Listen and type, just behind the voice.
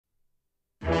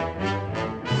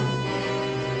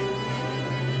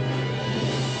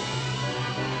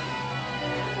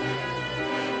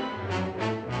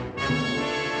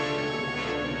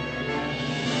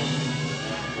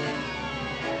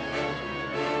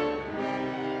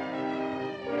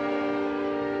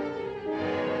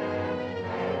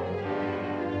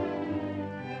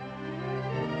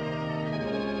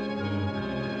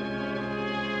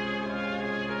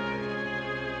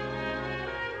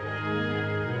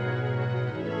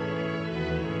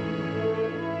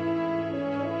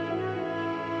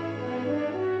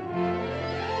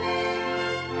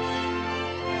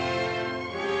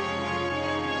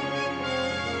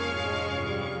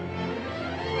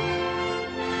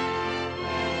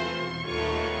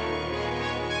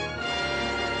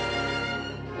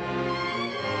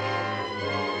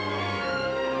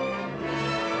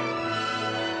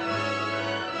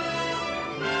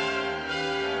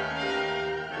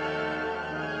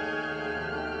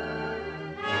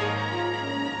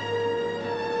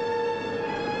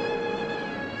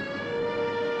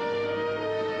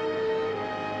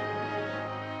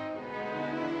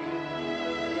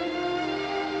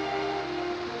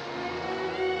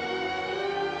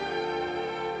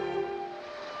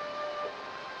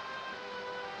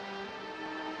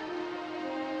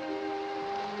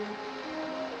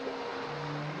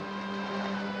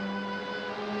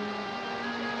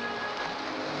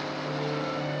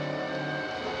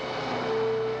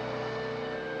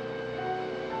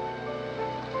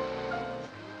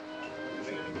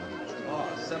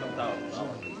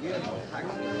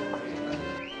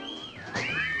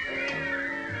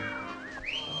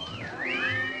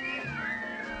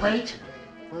Wait.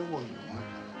 Where were you?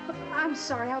 I'm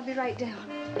sorry. I'll be right down.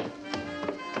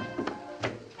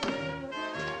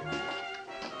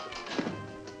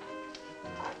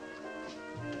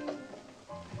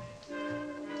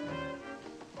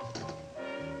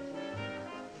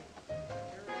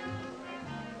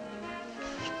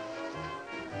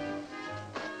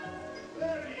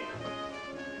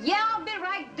 Yeah, I'll be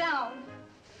right down.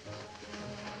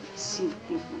 See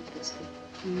things like this.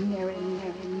 Mary. I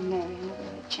never had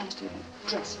a chance to even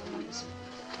dress for once.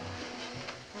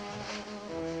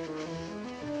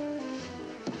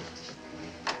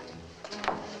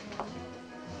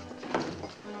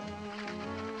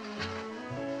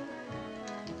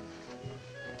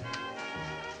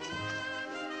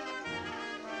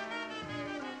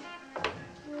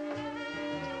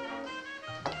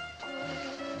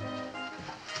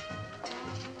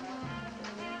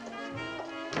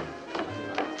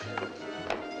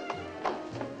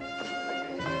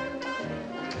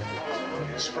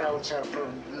 Sprouts are for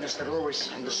Mr.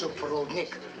 Lewis and the soup for old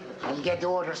Nick. And get the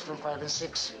orders from 5 and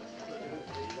 6.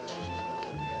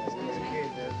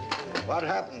 What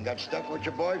happened? Got stuck with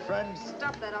your boyfriend?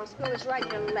 Stop that. I'll spill this right to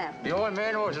your left. The old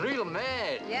man was real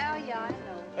mad. Yeah, I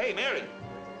know. Hey, Mary.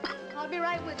 I'll be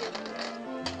right with you.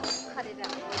 Oh, cut it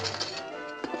out.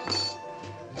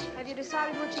 Have you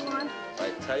decided what you want? I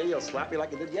tell you, you'll slap me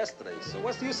like you did yesterday. So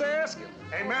what's the use of asking?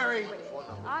 Hey, Mary.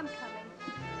 I'm coming.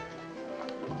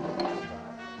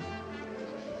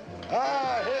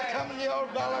 Ah, here comes the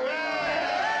old ballerina.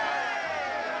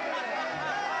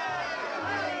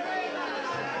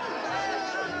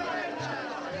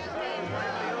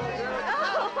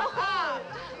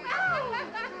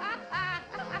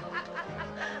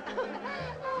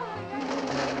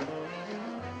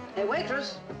 Hey,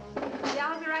 waitress. Yeah,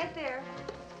 I'll be right there.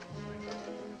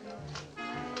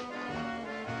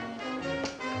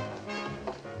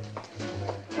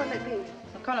 What'll it be?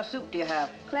 What kind of soup do you have?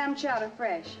 Clam chowder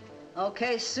fresh.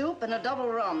 Okay, soup and a double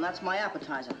rum. That's my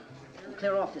appetizer. And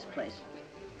clear off this place.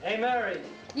 Hey, Mary.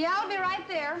 Yeah, I'll be right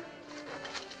there.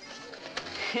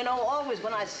 You know, always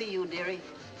when I see you, dearie,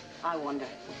 I wonder.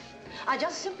 I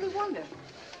just simply wonder.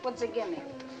 What's the gimmick?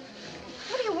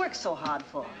 What do you work so hard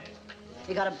for?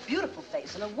 You got a beautiful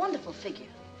face and a wonderful figure.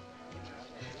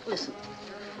 Listen,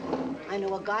 I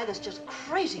know a guy that's just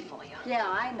crazy for you. Yeah,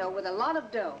 I know, with a lot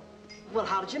of dough. Well,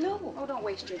 how did you know? Oh, don't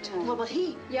waste your time. Well, but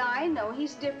he... Yeah, I know.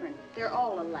 He's different. They're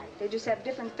all alike. They just have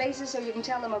different faces so you can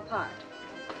tell them apart.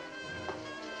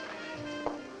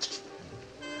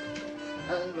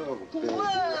 Hello, baby.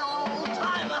 Well,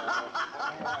 time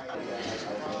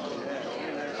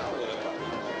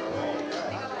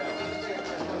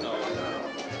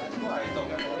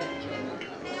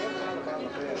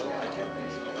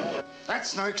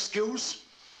That's no excuse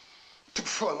to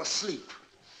fall asleep.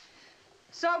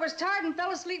 So I was tired and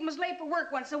fell asleep and was late for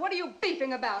work once, so what are you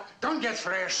beefing about? Don't get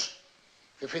fresh.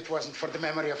 If it wasn't for the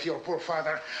memory of your poor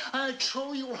father, I'd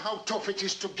show you how tough it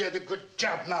is to get a good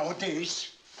job nowadays.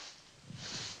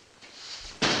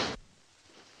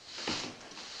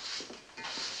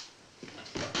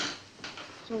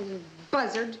 You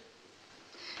buzzard.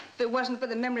 If it wasn't for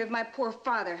the memory of my poor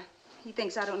father, he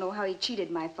thinks I don't know how he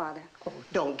cheated my father. Oh,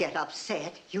 don't get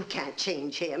upset. You can't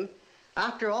change him.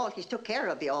 After all, he's took care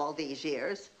of you all these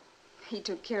years. He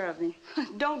took care of me.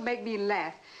 Don't make me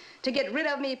laugh. To get rid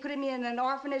of me, he put me in an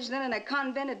orphanage, then in a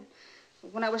convent, and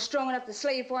when I was strong enough to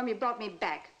slave for him, he brought me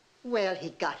back. Well,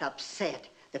 he got upset.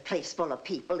 The place full of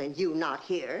people and you not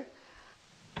here.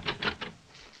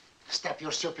 Stop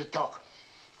your stupid talk.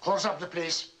 Close up the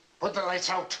place. Put the lights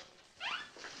out.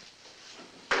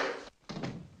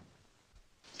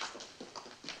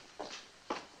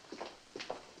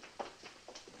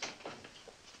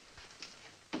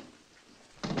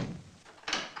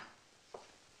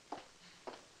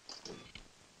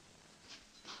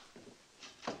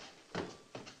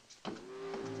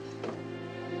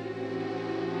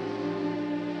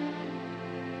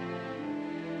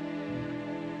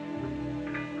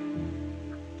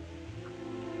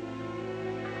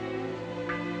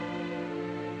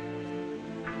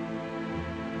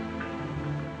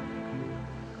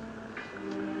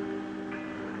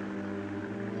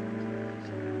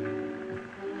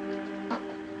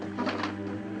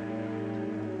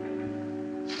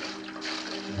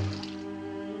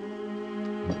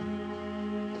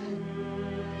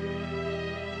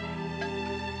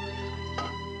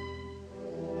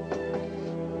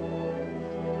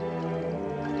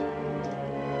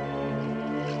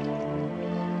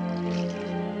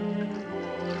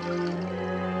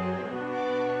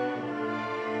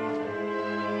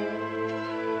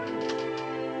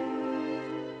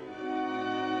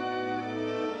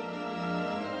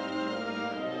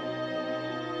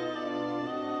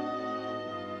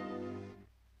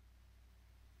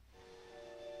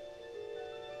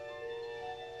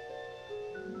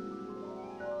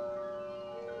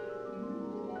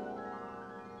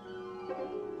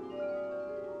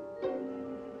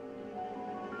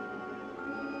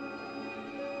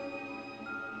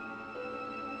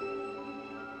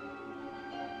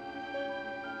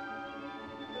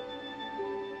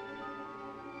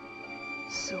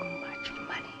 so much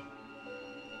money.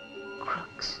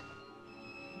 Crooks.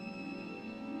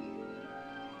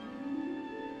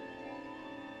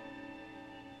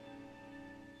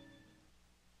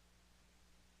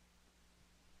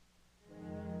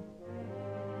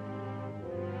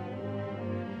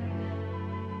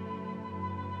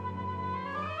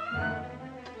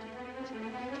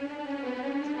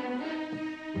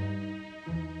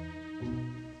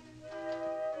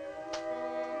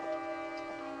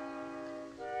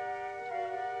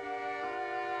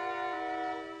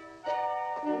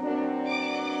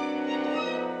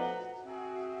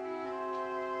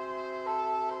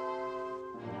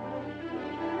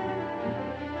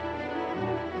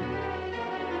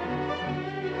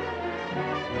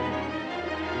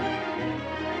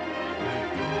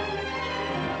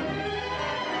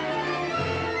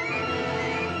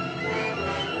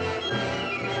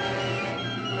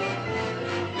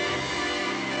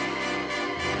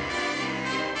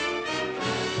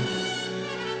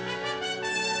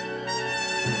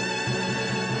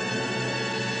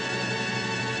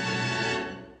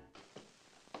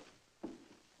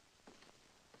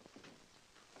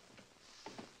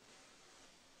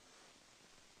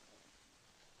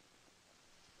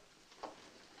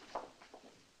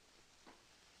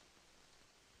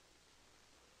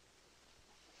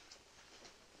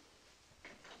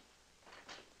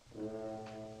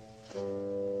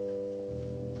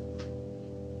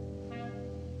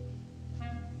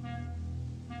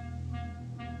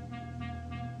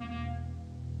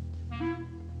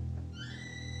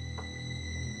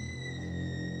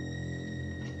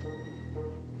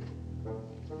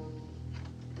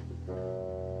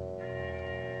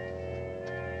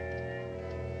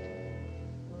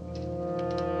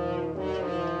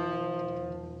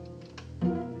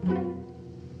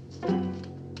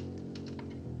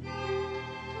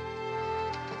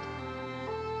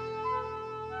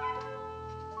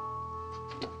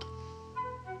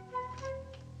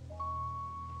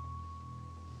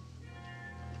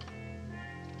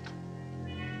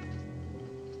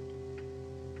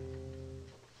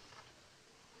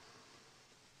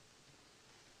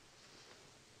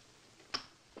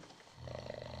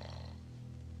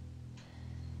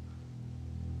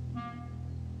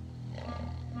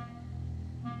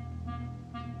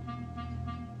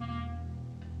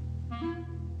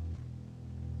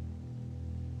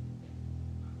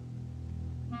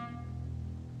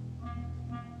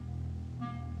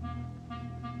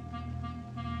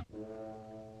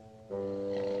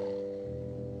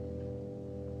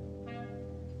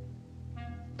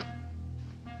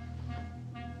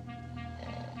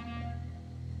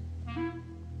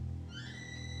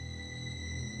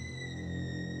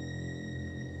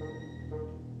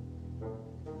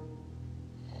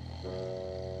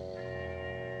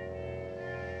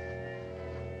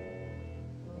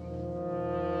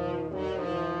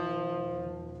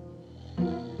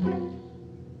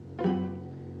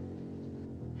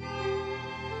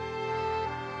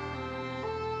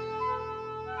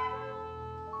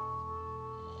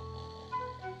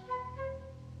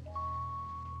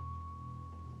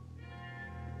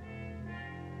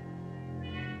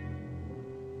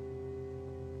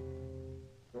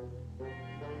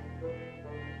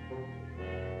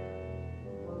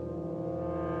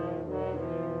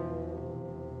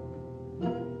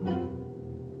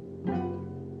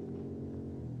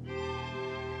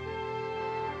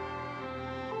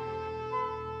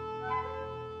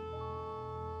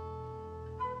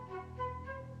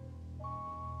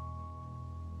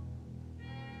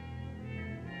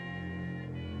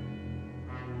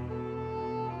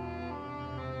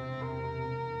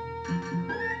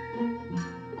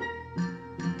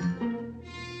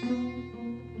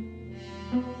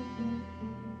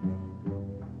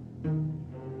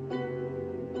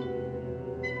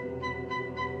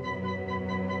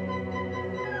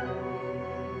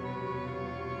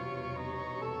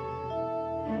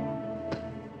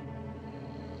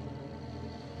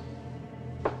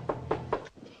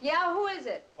 Yeah, who is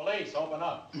it? Police, open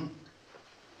up.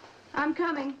 I'm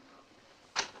coming.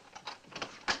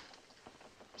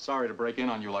 Sorry to break in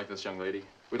on you like this, young lady.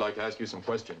 We'd like to ask you some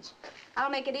questions.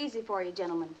 I'll make it easy for you,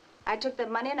 gentlemen. I took the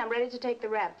money and I'm ready to take the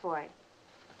rap for it.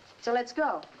 So let's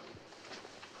go.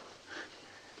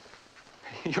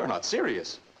 You're not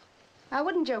serious. I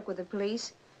wouldn't joke with the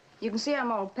police. You can see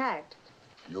I'm all packed.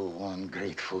 You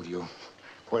ungrateful, you.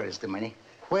 Where is the money?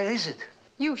 Where is it?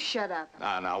 You shut up.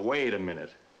 Now, wait a minute.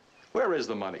 Where is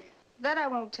the money? That I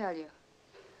won't tell you.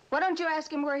 Why don't you ask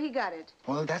him where he got it?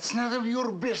 Well, that's none of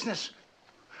your business.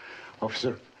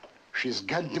 Officer, she's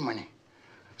got the money.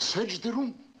 Search the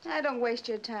room. Don't waste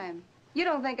your time. You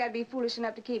don't think I'd be foolish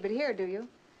enough to keep it here, do you?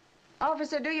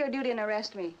 Officer, do your duty and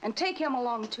arrest me. And take him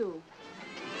along, too.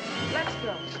 Let's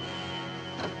go.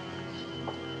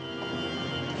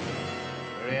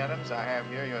 Mary Adams, I have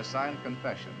here your signed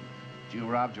confession that you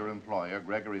robbed your employer,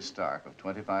 Gregory Stark, of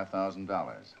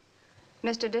 $25,000.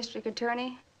 Mr. District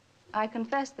Attorney, I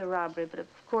confess the robbery, but of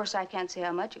course I can't say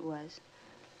how much it was.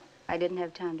 I didn't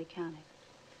have time to count it.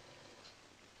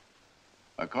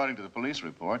 According to the police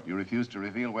report, you refused to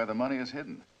reveal where the money is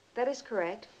hidden. That is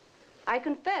correct. I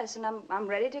confess, and I'm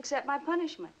ready to accept my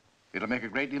punishment. It'll make a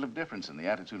great deal of difference in the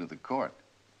attitude of the court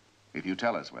if you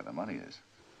tell us where the money is.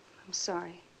 I'm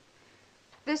sorry.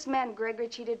 This man, Gregory,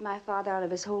 cheated my father out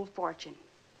of his whole fortune.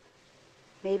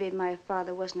 Maybe my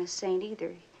father wasn't a saint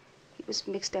either. He was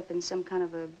mixed up in some kind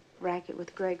of a racket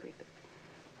with Gregory.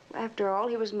 But after all,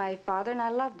 he was my father, and I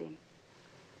loved him.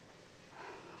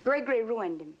 Gregory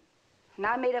ruined him. And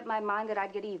I made up my mind that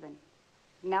I'd get even.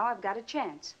 Now I've got a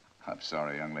chance. I'm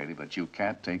sorry, young lady, but you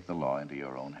can't take the law into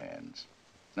your own hands.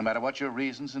 No matter what your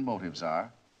reasons and motives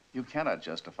are, you cannot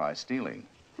justify stealing.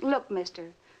 Look,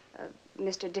 Mr.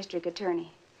 District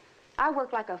Attorney, I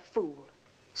work like a fool.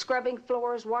 Scrubbing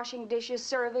floors, washing dishes,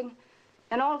 serving,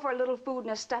 and all for a little food in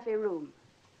a stuffy room.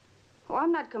 Oh,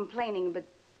 I'm not complaining, but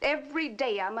every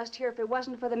day I must hear if it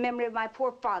wasn't for the memory of my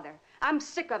poor father. I'm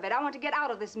sick of it. I want to get out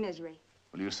of this misery.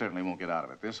 Well, you certainly won't get out of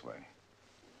it this way.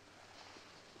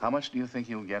 How much do you think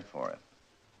you'll get for it?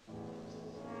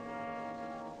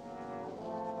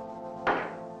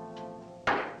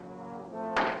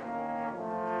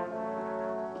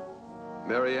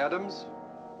 Mary Adams,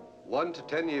 1 to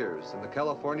 10 years in the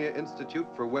California Institute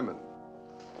for Women.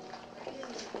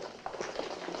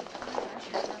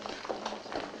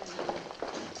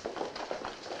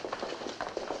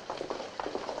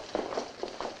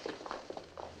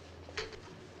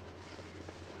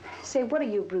 Say, what are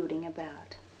you brooding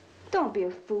about? Don't be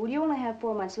a fool. You only have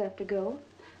 4 months left to go.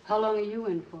 How long are you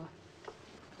in for?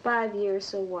 5 years,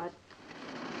 so what?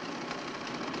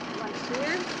 Once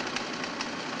here.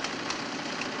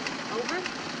 Over.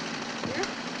 Here.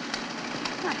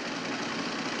 Huh.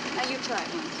 Now you try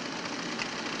it once.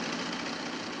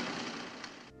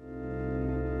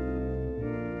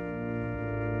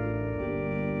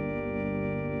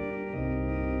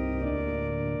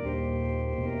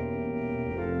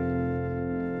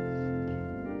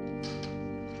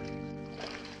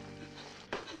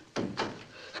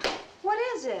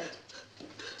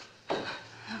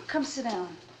 Come sit down.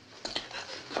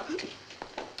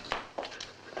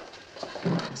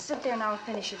 Sit there and I'll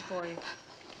finish it for you.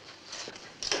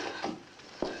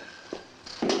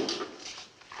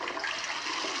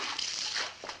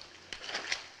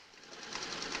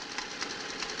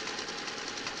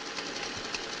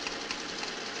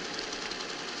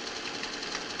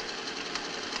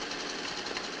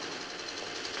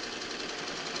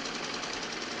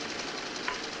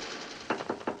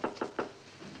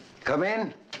 Come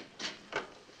in.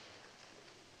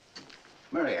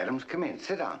 Mary Adams, come in.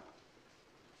 Sit down.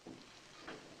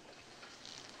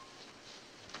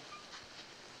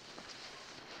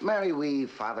 Mary, we,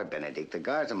 Father Benedict, the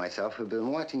guards and myself have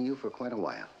been watching you for quite a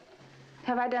while.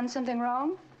 Have I done something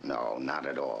wrong? No, not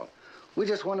at all. We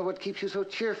just wonder what keeps you so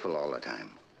cheerful all the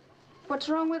time. What's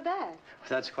wrong with that?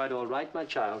 That's quite all right, my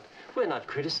child. We're not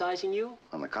criticizing you.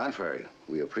 On the contrary,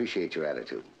 we appreciate your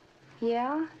attitude.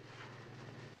 Yeah?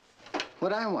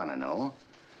 What I want to know,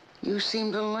 you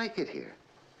seem to like it here.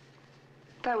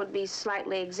 That would be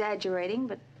slightly exaggerating,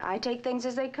 but I take things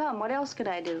as they come. What else could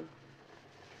I do?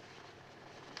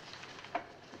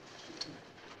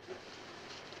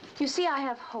 You see, I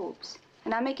have hopes,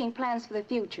 and I'm making plans for the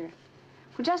future.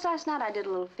 Well, just last night I did a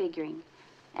little figuring.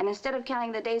 And instead of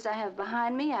counting the days I have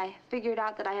behind me, I figured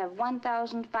out that I have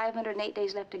 1,508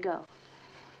 days left to go.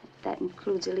 That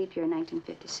includes a leap year in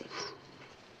 1956.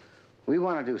 We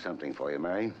want to do something for you,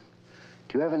 Mary.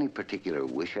 Do you have any particular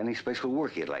wish, any special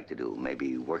work you'd like to do?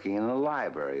 Maybe working in the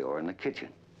library or in the kitchen?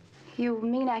 You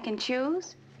mean I can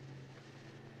choose?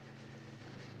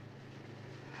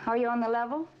 Are you on the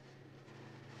level?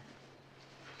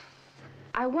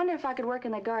 I wonder if I could work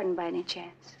in the garden by any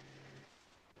chance.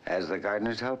 As the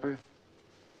gardener's helper?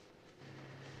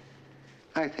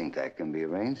 I think that can be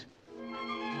arranged.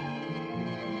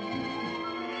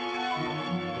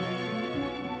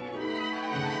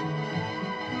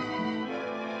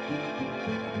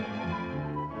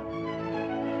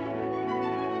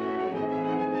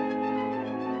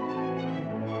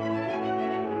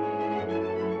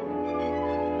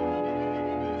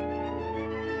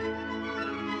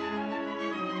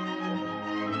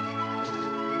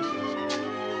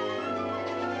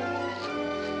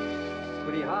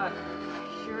 Pretty hot.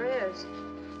 Sure is.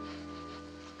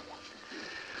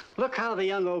 Look how the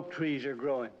young oak trees are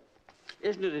growing.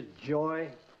 Isn't it a joy?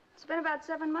 It's been about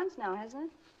 7 months now, hasn't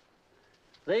it?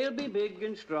 They'll be big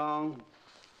and strong.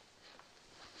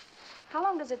 How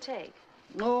long does it take?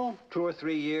 Oh, 2 or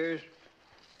 3 years.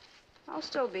 I'll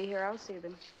still be here. I'll see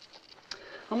them.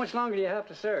 How much longer do you have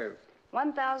to serve?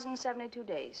 1,072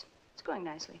 days. It's going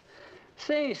nicely.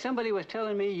 Say, somebody was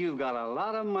telling me you've got a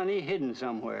lot of money hidden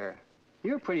somewhere.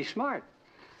 You're pretty smart.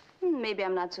 Maybe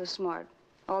I'm not so smart.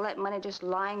 All that money just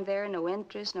lying there, no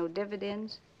interest, no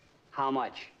dividends. How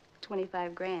much?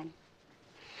 25 grand.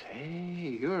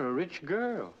 Say, you're a rich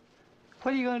girl.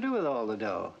 What are you going to do with all the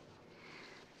dough?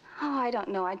 Oh, I don't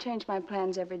know. I change my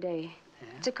plans every day. Yeah?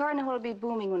 It's a cardinal who'll be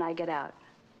booming when I get out.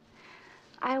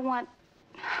 I want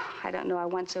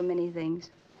so many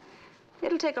things.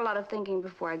 It'll take a lot of thinking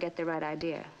before I get the right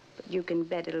idea. But you can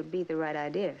bet it'll be the right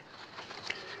idea.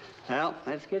 Well,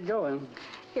 let's get going.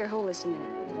 Here, hold this a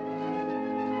minute.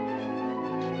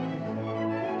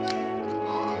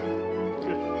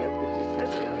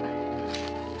 Let's go.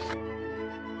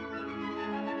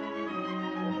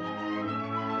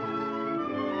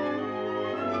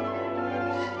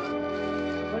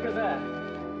 Look at that.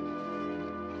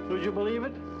 Would you believe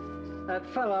it? That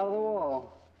fell out of the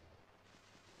wall.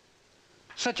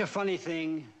 Such a funny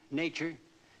thing, nature.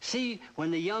 See,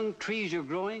 when the young trees are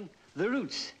growing, the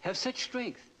roots have such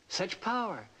strength, such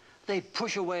power. They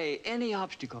push away any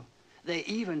obstacle. They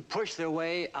even push their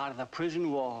way out of the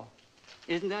prison wall.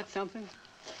 Isn't that something?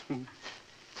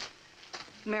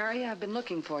 Mary, I've been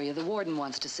looking for you. The warden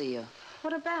wants to see you.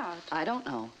 What about? I don't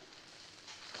know.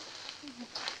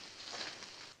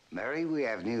 Mary, we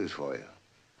have news for you.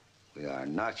 We are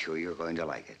not sure you're going to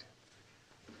like it.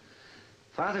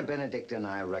 Father Benedict and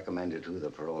I recommended to the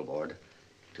parole board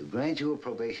to grant you a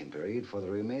probation period for the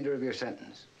remainder of your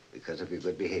sentence because of your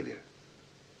good behavior.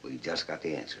 We just got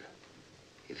the answer.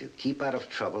 If you keep out of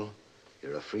trouble,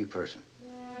 you're a free person.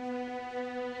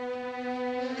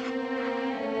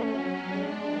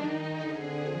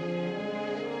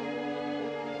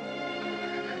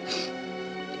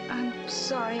 I'm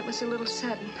sorry, it was a little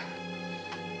sudden.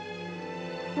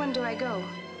 When do I go?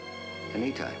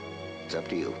 Anytime. It's up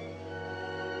to you.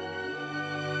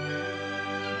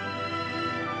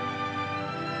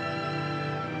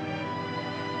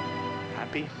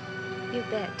 Happy? You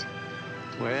bet.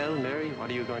 Well, Mary, what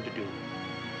are you going to do?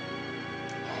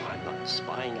 Oh, I'm not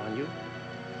spying on you.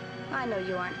 I know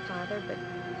you aren't, Father, but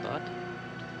But?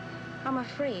 I'm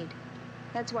afraid.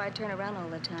 That's why I turn around all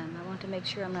the time. I want to make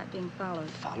sure I'm not being followed.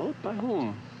 Followed? By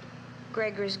whom?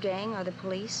 Gregor's gang or the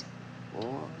police.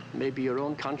 Or maybe your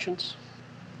own conscience?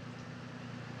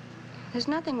 There's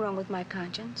nothing wrong with my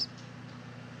conscience.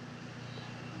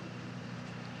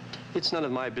 It's none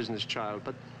of my business, child,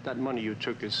 but that money you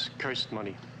took is cursed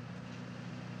money.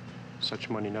 Such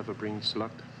money never brings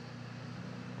luck.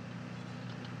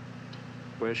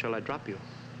 Where shall I drop you?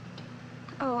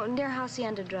 Oh, near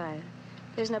Hacienda Drive.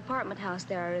 There's an apartment house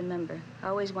there, I remember. I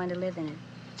always wanted to live in it.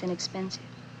 It's inexpensive.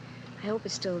 I hope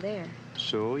it's still there.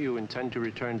 So you intend to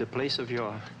return the place of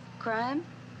your... Crime?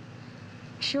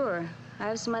 Sure. I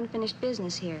have some unfinished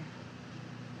business here.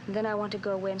 And then I want to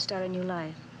go away and start a new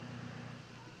life.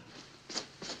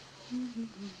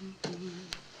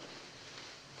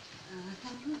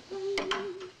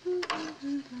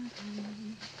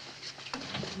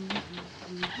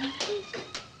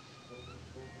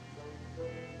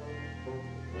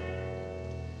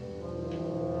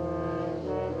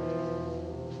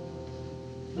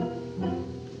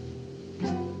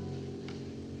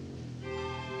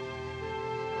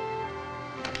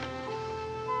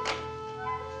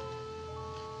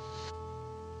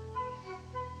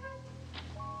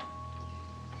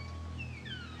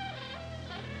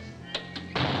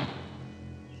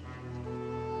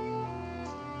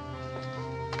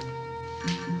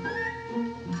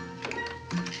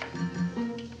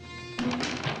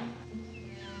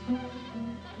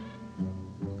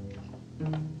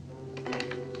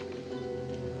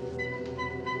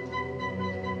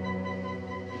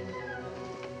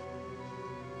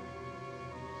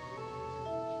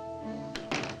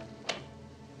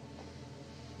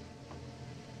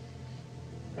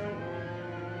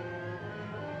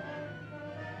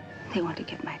 They want to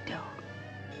get my dough.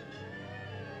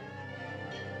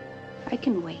 I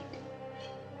can wait.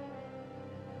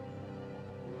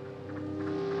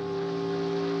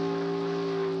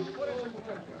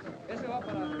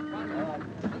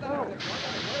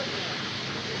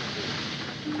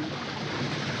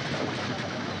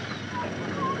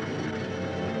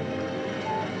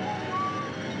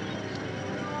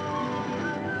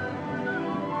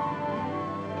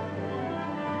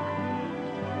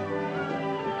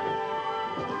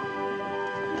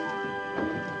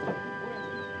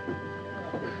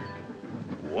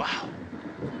 Wow.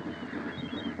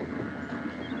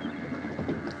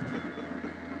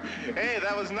 Hey,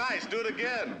 that was nice. Do it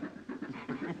again.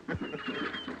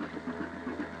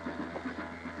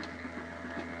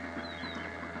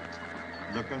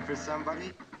 Looking for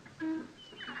somebody?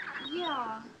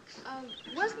 Yeah.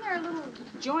 Wasn't there a little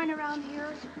joint around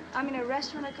here? I mean, a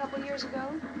restaurant a couple years ago?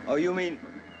 Oh, you mean?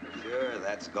 Sure,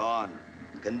 that's gone.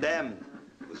 Condemned.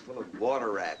 It was full of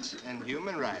water rats. And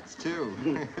human rats, too.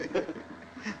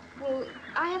 Well,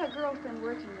 I had a girlfriend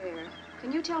working there.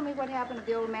 Can you tell me what happened to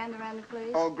the old man that ran the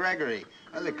place? Oh, Gregory.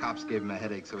 Well, the cops gave him a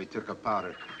headache, so he took a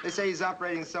powder. They say he's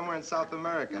operating somewhere in South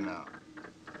America now.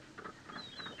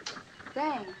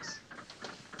 Thanks.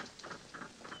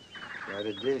 Quite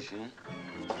a dish, huh?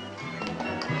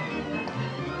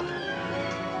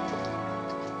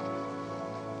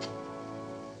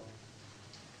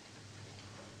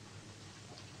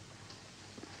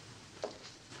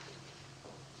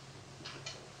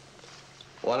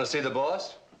 Want to see the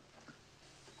boss?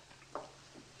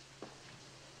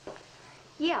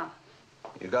 Yeah.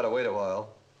 You've got to wait a while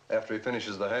after he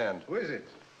finishes the hand. Who is it?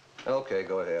 Okay,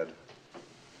 go ahead.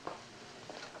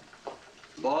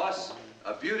 Boss,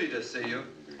 a beauty to see you.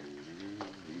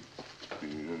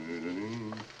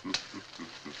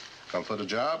 Come for the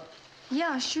job?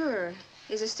 Yeah, sure.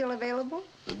 Is it still available?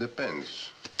 It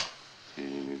depends.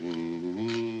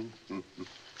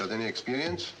 Got any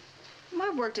experience?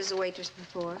 I've worked as a waitress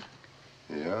before.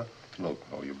 Yeah? Look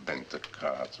how you bent the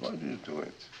cards. Why did you do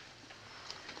it?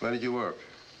 Where did you work?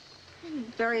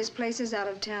 Various places out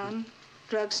of town.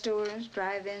 Drugstores,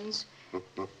 drive-ins.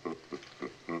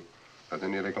 Got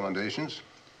any recommendations?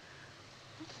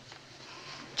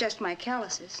 Just my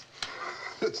calluses.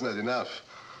 That's not enough.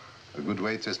 A good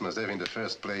waitress must have in the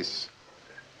first place.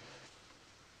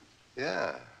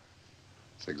 Yeah,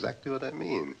 that's exactly what I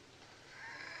mean.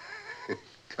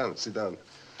 Come, sit down.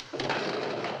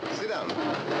 Sit down.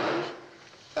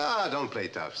 Ah, don't play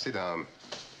tough. Sit down.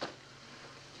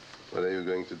 What are you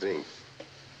going to drink?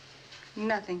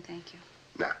 Nothing, thank you.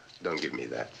 Nah, don't give me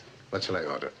that. What shall I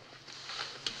order?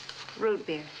 Root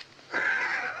beer.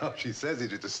 Oh, she says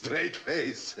it with a straight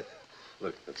face.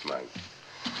 Look, that's mine.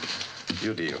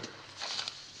 You deal.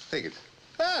 Take it.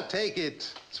 Ah, take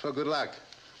it. It's for good luck.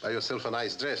 Buy yourself a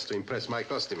nice dress to impress my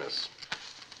customers.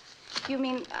 You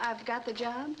mean I've got the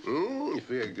job? If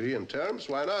we agree on terms,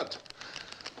 why not?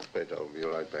 Wait, I'll be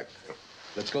right back.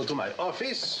 Let's go to my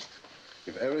office.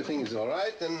 If everything is all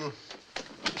right, then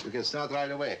we can start right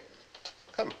away.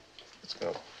 Come, let's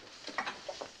go.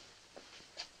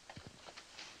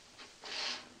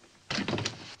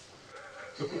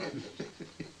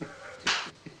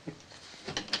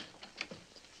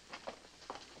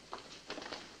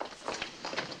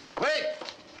 Wait!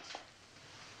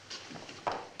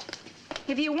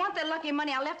 If you want the lucky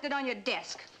money, I left it on your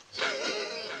desk.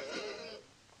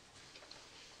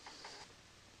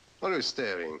 What are you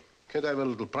staring? Can't I have a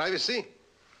little privacy?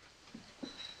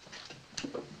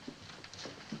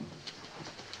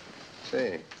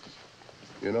 Say,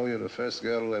 you know you're the first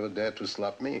girl who ever dared to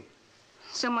slap me.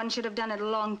 Someone should have done it a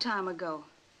long time ago.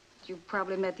 You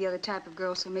probably met the other type of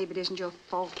girl, so maybe it isn't your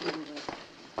fault anyway.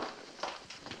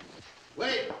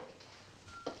 Wait!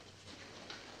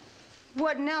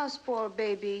 What now, spoil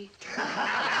baby?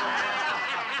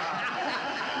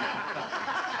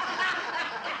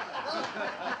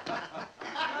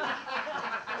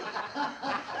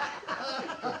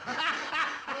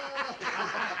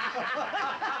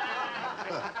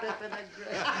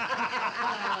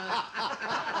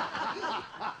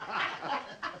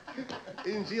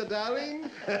 Isn't you, darling?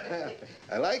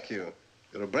 I like you.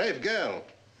 You're a brave girl.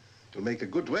 You'll make a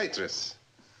good waitress.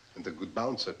 And a good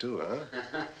bouncer, too,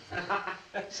 huh?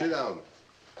 Sit down.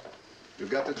 You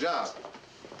got the job.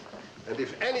 And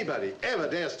if anybody ever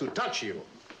dares to touch you,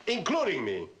 including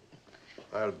me,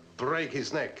 I'll break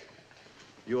his neck.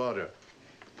 You order.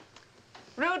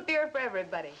 Root beer for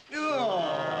everybody.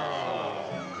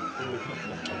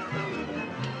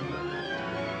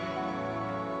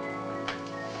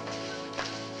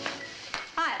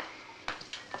 Hi.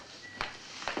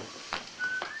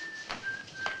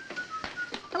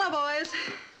 Hello, boys.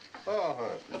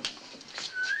 Oh,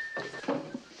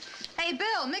 Hey,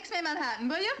 Bill, mix me a Manhattan,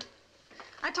 will you?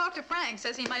 I talked to Frank.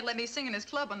 Says he might let me sing in his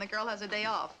club when the girl has a day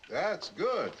off. that's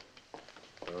good.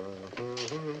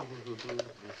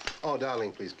 Oh,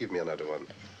 darling, please give me another one.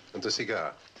 And a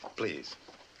cigar, please.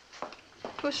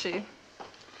 Who's she?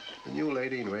 The new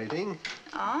lady in waiting.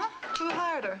 Ah? Who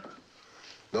hired her?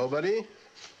 Nobody.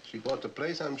 She bought the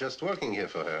place. I'm just working here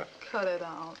for her. Cut it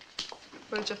out.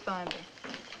 Where'd you find her?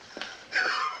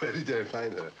 Where did I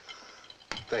find her?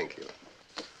 Thank you.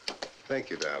 Thank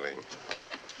you, darling.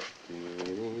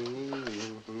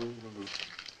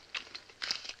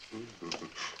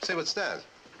 Say, what's that?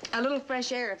 A little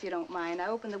fresh air, if you don't mind. I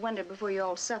opened the window before you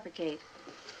all suffocate.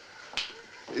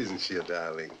 Isn't she a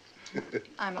darling?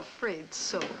 I'm afraid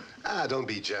so. Ah, don't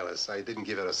be jealous. I didn't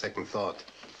give her a second thought.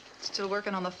 Still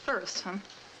working on the first, huh?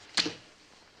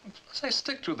 Say,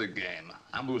 stick to the game.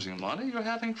 I'm losing money. You're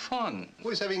having fun.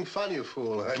 Who's having fun, you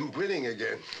fool? I'm winning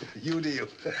again. You deal.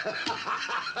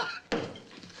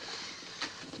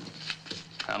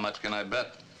 How much can I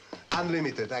bet?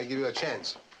 Unlimited. I'll give you a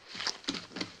chance.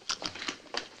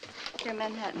 Here,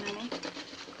 Manhattan, honey.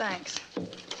 Thanks,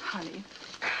 honey.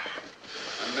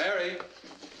 I'm Mary.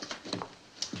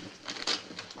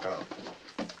 Hello.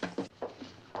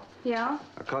 Yeah?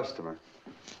 A customer.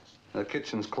 The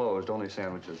kitchen's closed, only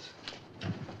sandwiches.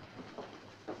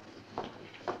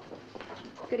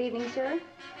 Good evening, sir.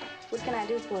 What can I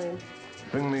do for you?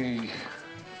 Bring me...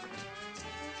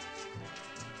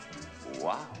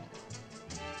 Wow.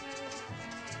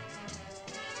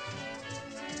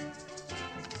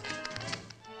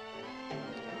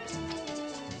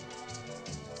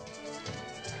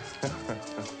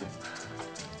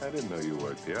 I didn't know you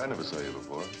worked here. I never saw you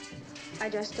before. I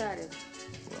just started.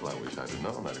 Well, I wish I'd have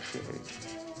known. I'd have shaved.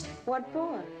 What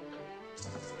for?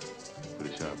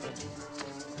 Pretty sharp, then.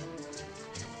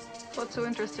 What's so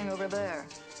interesting over there?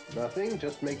 Nothing.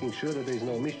 Just making sure that there's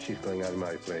no mischief going on in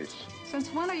my place. Since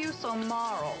when are you so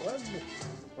moral?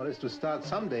 Well, it's to start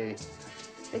someday.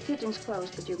 The kitchen's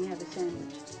closed, but you can have a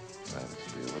sandwich. That's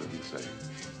dear. What did he say?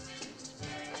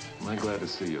 I'm glad to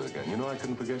see you again. You know I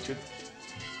couldn't forget you.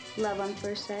 Love on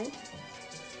first sight?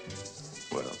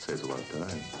 Well, it saves a lot of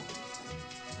time.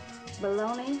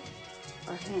 Bologna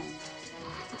or ham?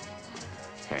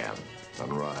 Ham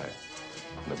and rye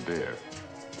and a beer.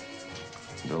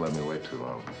 Don't let me wait too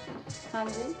long.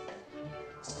 Hungry?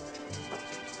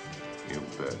 You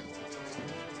bet.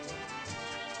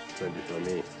 Plenty for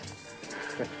me.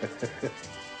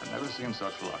 I've never seen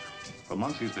such luck. For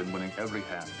months, he's been winning every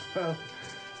hand. Well,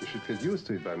 you should get used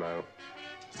to it by now.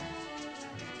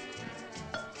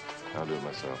 I'll do it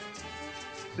myself.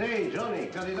 Say, Johnny,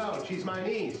 cut it out. She's my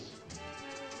niece.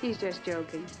 He's just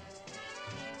joking.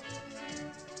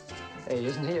 Hey,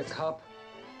 isn't he a cop?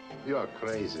 You're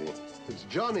crazy. It's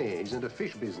Johnny. He's in the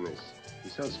fish business. He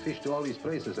sells fish to all these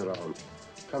places around.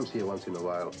 Comes here once in a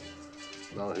while.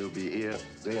 Now he'll be here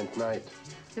day and night.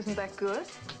 Isn't that good?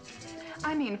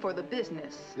 I mean for the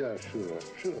business. Yeah, sure.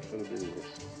 Sure, for the business.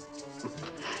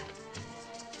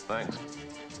 Thanks.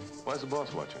 Why's the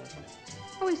boss watching?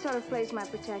 Oh, he sort of plays my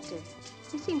protector.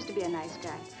 He seems to be a nice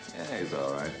guy. Yeah, he's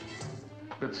all right.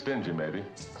 Bit stingy, maybe.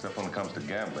 Except when it comes to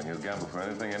gambling. He'll gamble for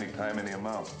anything, anytime, any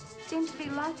amount. Seems to be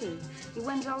lucky. He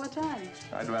wins all the time.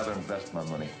 I'd rather invest my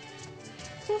money.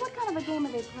 See, what kind of a game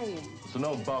are they playing? It's an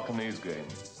old Balkanese game.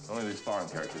 Only these foreign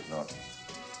characters know it.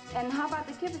 And how about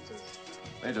the kibitzers?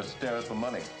 They just stare at the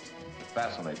money. It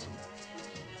fascinates them.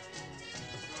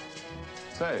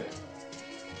 Say it.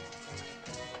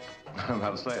 I'm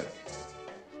about to say it.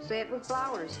 Say it with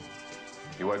flowers.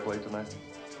 You work late tonight?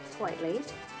 Quite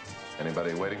late.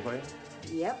 Anybody waiting for you?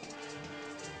 Yep.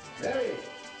 Mary,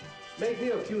 make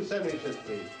me a few sandwiches,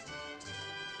 please.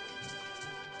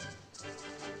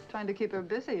 Trying to keep her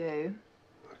busy, eh?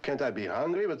 Can't I be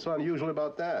hungry? What's so unusual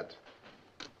about that?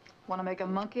 Want to make a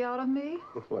monkey out of me?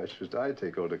 Why should I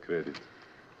take all the credit?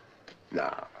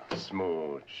 Nah,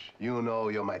 Smooch. You know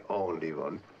you're my only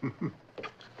one.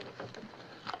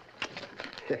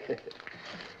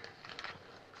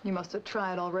 You must have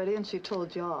tried already and she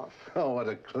told you off. Oh, what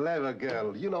a clever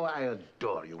girl. You know I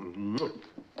adore you.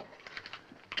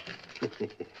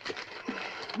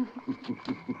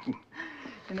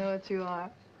 You know what you are?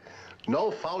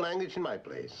 No foul language in my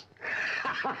place.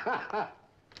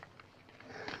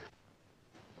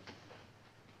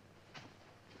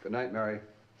 Good night, Mary.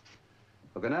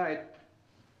 Well, good night.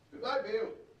 Good night, Bill.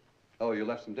 Oh, you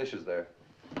left some dishes there.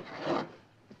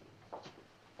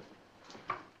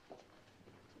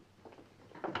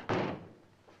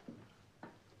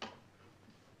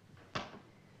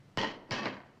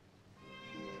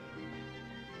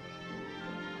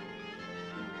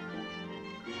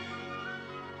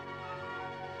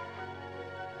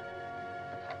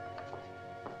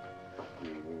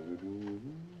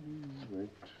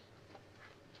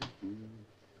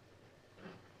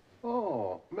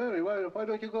 Oh, Mary, why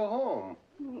don't you go home?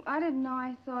 I didn't know.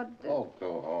 I thought... Oh,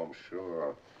 go home,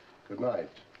 sure. Good night.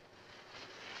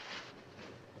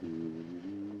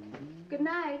 Good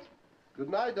night. Good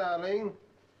night, darling.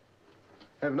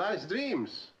 Have nice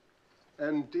dreams.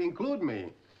 And include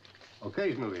me,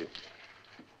 occasionally.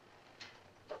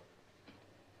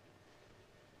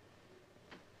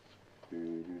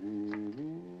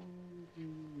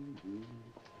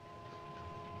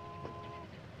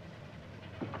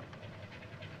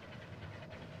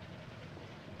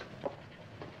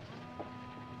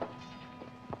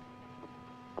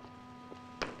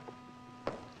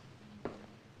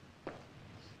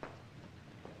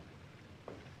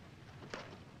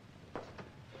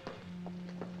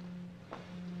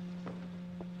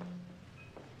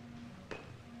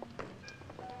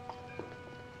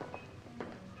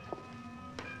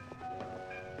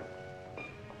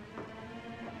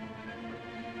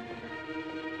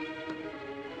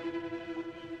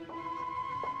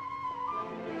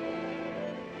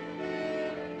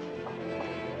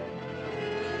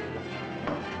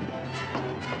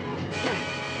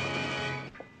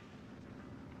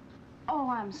 Oh,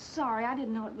 I'm sorry. I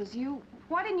didn't know it was you.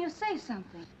 Why didn't you say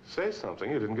something? Say something.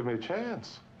 You didn't give me a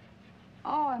chance.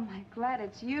 Oh, am I glad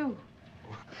it's you.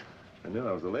 I knew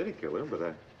I was a lady killer, but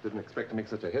I didn't expect to make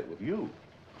such a hit with you.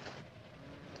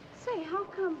 Say, how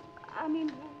come... I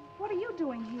mean, what are you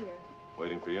doing here?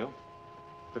 Waiting for you.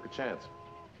 Took a chance.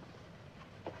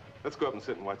 Let's go up and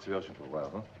sit and watch the ocean for a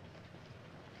while, huh?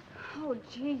 Oh,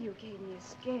 gee, you gave me a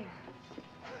scare.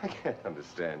 I can't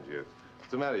understand you. What's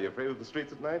the matter? You afraid of the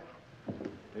streets at night?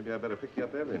 Maybe I better pick you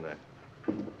up every night.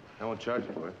 I won't charge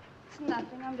you for it. It's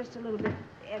nothing. I'm just a little bit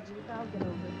edgy, but I'll get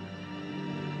over it.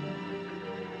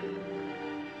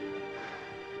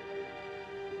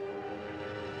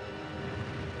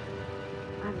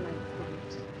 I like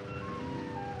boats.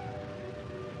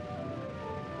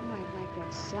 Oh, I like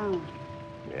that sound.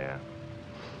 Yeah.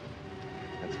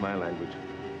 That's my language.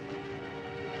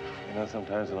 You know,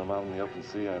 sometimes when I'm out in the open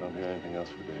sea, I don't hear anything else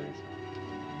for days.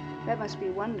 That must be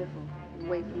wonderful,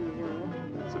 away from the world.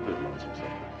 It's a bit lonesome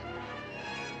sometimes.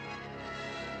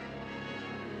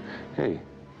 Hey,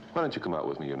 why don't you come out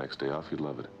with me your next day off? You'd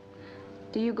love it.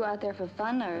 Do you go out there for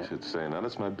fun, or... I should say, now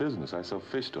that's my business. I sell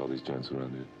fish to all these gents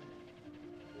around here.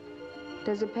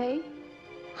 Does it pay?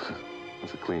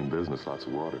 It's a clean business, lots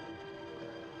of water.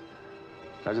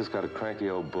 I just got a cranky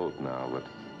old boat now, but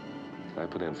I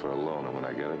put in for a loan, and when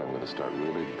I get it, I'm going to start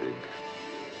really big.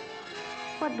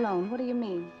 What loan? What do you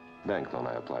mean? Bank loan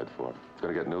I applied for.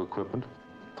 Going to get new equipment,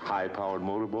 high-powered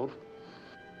motorboat.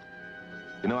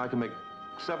 You know, I can make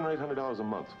 $700 or $800 a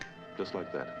month, just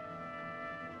like that.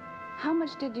 How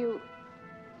much did you...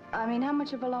 I mean, how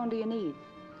much of a loan do you need?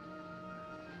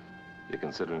 You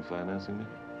considering financing me?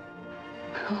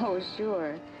 Oh,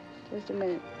 sure. Just a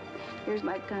minute. Here's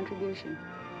my contribution.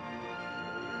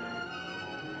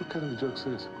 What kind of a joke's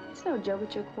this? It's no joke,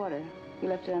 it's your quarter. You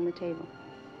left it on the table.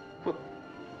 Well,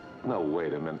 no,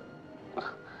 wait a minute.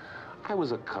 I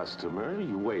was a customer.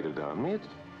 You waited on me.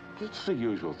 It's the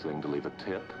usual thing to leave a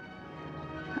tip.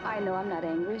 I know I'm not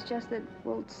angry. It's just that,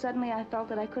 well, suddenly I felt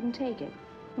that I couldn't take it.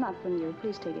 Not from you.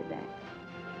 Please take it back.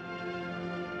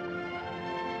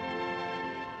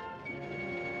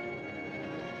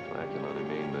 I can only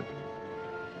mean that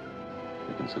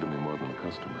you consider me more than a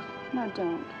customer. No,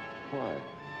 don't. Why?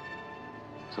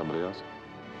 Somebody else?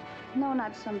 No,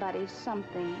 not somebody,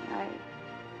 something.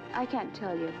 I can't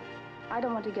tell you. I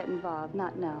don't want to get involved,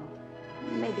 not now.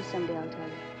 Maybe someday I'll tell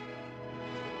you.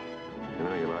 You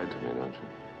know, you lied to me, don't you?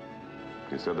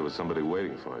 You said there was somebody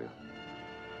waiting for you.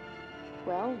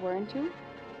 Well, weren't you?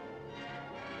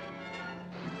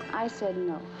 I said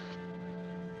no.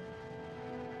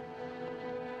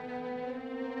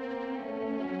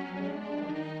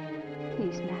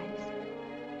 He's nice.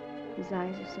 His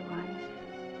eyes are so honest.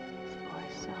 His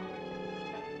voice so...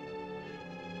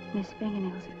 And his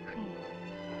fingernails are clean.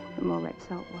 From all that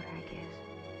salt water, I guess.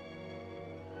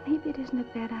 Maybe it isn't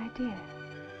a bad idea.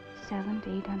 $700 to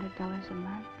 $800 a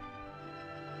month.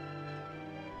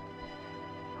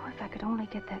 Oh, if I could only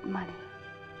get that money.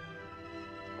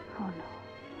 Oh, no.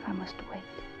 I must wait.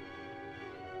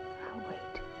 I'll wait.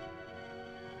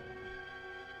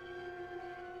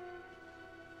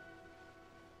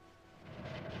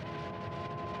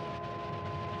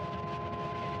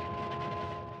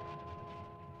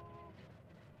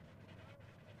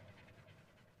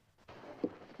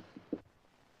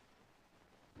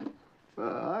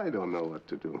 I don't know what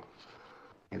to do.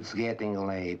 It's getting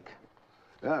late.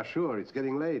 Yeah, sure, it's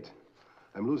getting late.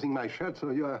 I'm losing my shirt,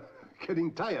 so you're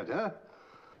getting tired, huh?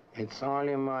 It's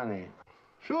only money.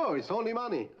 Sure, it's only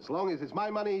money. As long as it's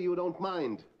my money, you don't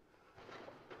mind.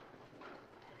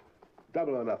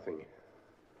 Double or nothing.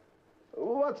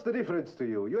 What's the difference to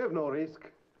you? You have no risk.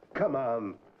 Come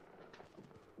on.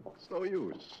 It's no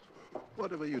use.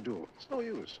 Whatever you do, it's no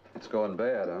use. It's going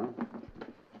bad, huh?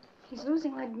 He's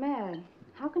losing like mad.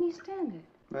 How can he stand it?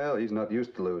 Well, he's not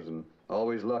used to losing.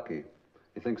 Always lucky.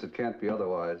 He thinks it can't be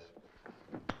otherwise.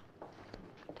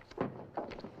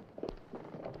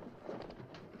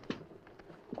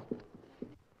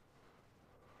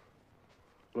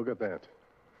 Look at that.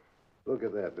 Look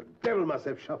at that. The devil must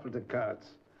have shuffled the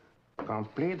cards.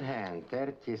 Complete hand,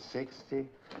 30, 60,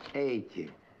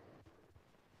 80.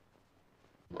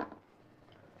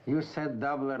 You said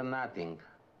double or nothing.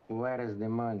 Where is the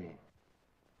money?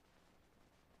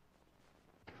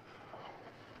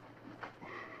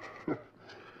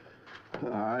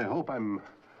 I hope I'm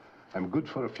good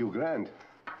for a few grand.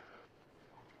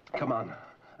 Come on,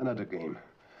 another game.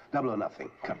 Double or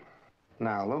nothing, come.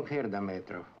 Now, look here,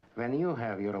 Demetro. When you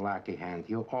have your lucky hand,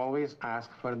 you always ask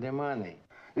for the money.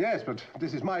 Yes, but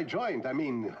this is my joint. I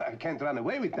mean, I can't run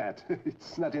away with that.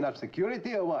 It's not enough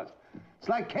security or what? It's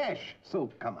like cash. So,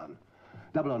 come on.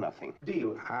 Double or nothing.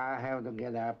 Deal. I have to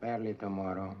get up early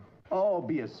tomorrow. Oh,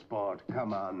 be a sport.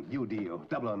 Come on. You deal.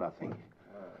 Double or nothing.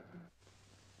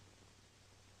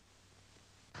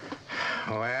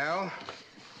 Well,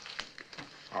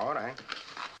 all right.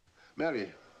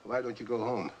 Mary, why don't you go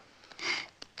home?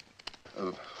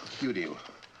 You deal.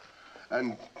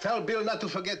 And tell Bill not to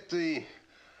forget the...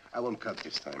 I won't cut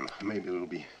this time. Maybe it'll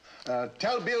be...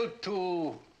 tell Bill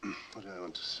to... What do I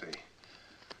want to say?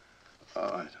 Oh, I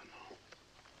don't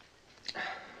know.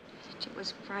 It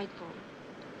was frightful.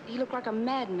 He looked like a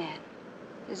madman.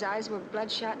 His eyes were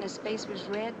bloodshot and his face was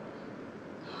red.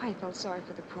 Oh, I felt sorry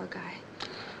for the poor guy.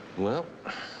 Well,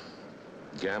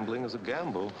 gambling is a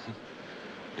gamble.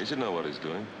 He should know what he's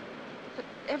doing. But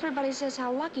everybody says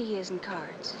how lucky he is in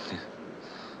cards.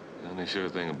 The only sure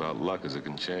thing about luck is it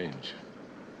can change.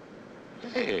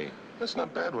 Hey, that's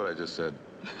not bad what I just said.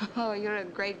 Oh, you're a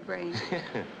great brain.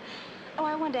 Oh,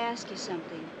 I wanted to ask you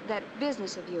something. That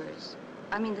business of yours,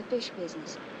 I mean the fish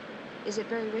business, is it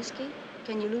very risky?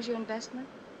 Can you lose your investment?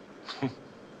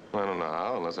 Well, I don't know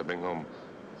how, unless I bring home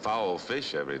foul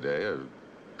fish every day, or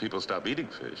people stop eating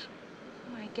fish.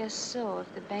 Oh, I guess so.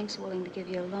 If the bank's willing to give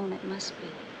you a loan, it must be.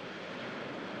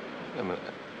 I mean,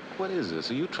 what is this?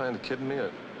 Are you trying to kid me?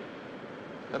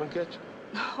 I don't get you.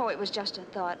 Oh, it was just a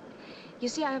thought. You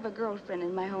see, I have a girlfriend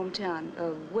in my hometown,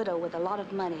 a widow with a lot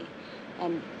of money.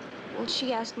 And, well,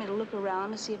 she asked me to look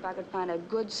around to see if I could find a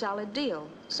good, solid deal.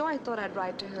 So I thought I'd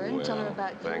write to her and tell her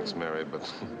about you. Thanks, Mary,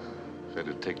 but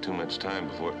it'd take too much time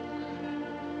before...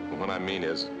 What I mean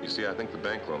is, you see, I think the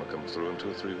bank loan will come through in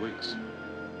 2 or 3 weeks.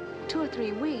 2 or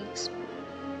 3 weeks?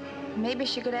 Maybe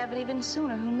she could have it even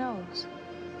sooner, who knows?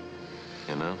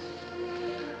 You know,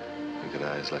 you got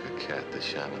eyes like a cat that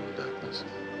shine in the darkness.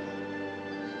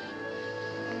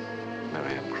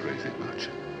 Mary, I'm crazy about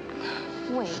you.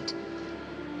 Wait.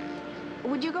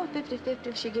 Would you go 50-50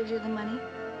 if she gives you the money?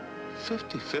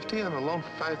 50-50 on a loan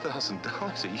for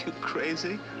 $5,000? Are you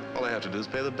crazy? All I have to do is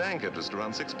pay the bank interest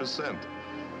around 6%.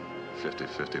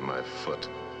 50-50 my foot.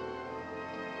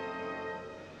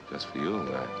 Just for you,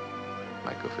 I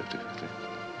might go 50-50.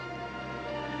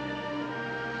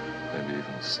 Maybe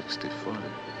even 60-40.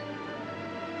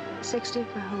 60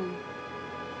 for whom?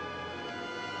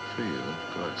 For you, of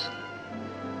course.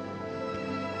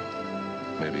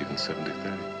 Maybe even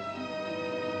 70-30.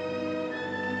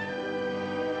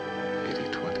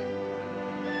 80-20.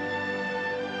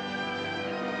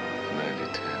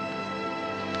 90-10.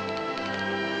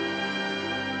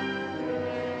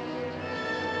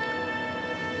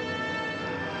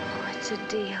 Oh, it's a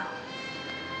deal.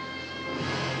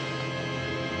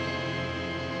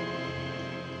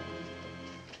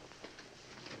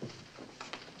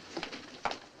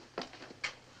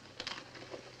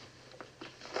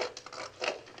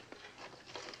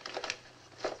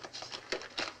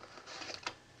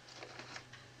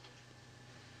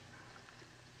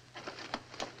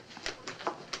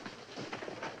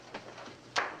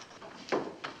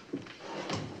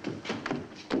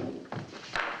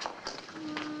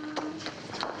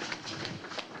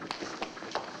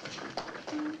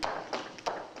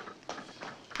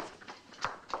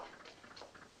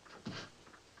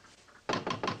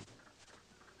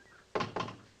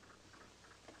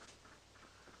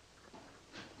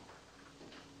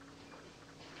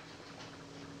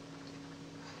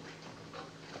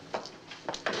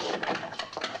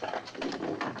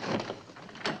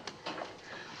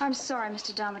 I'm sorry,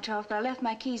 Mr. Dimitrov, but I left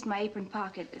my keys in my apron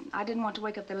pocket. And I didn't want to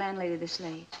wake up the landlady this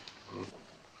late.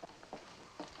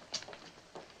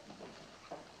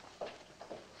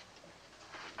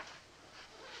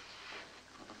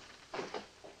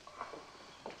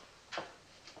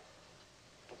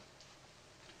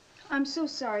 I'm so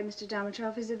sorry, Mr.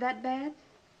 Dimitrov. Is it that bad?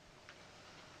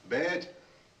 Bad?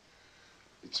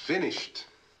 It's finished.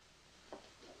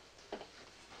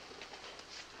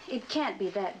 It can't be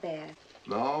that bad.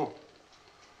 No.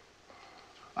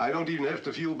 I don't even have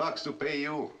the few bucks to pay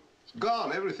you. It's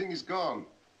gone. Everything is gone.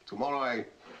 Tomorrow I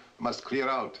must clear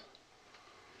out.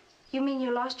 You mean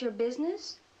you lost your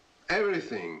business?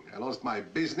 Everything. I lost my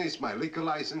business, my liquor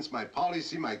license, my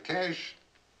policy, my cash.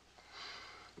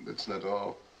 And that's not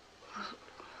all.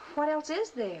 What else is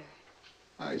there?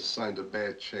 I signed a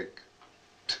bad check.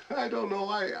 I don't know.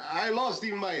 I lost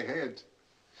even my head.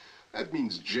 That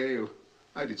means jail.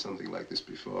 I did something like this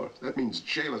before. That means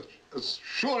jail as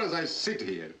sure as I sit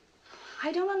here.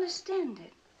 I don't understand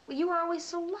it. Well, you were always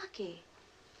so lucky.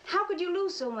 How could you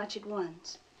lose so much at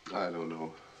once? I don't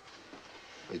know.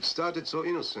 It started so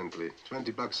innocently.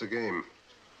 20 bucks a game.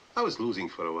 I was losing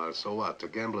for a while, so what? A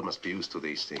gambler must be used to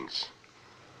these things.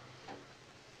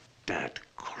 That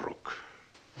crook.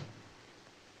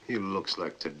 He looks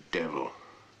like the devil.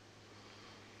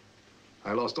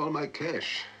 I lost all my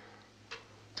cash.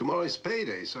 Tomorrow is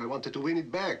payday, so I wanted to win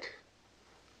it back.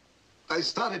 I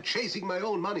started chasing my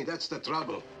own money. That's the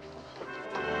trouble.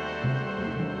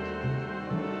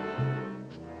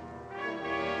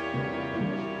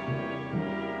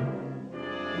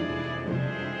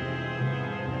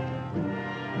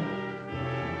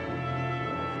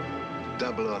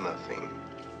 Double or nothing.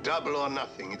 Double or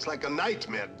nothing. It's like a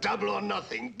nightmare. Double or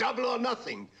nothing. Double or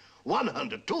nothing.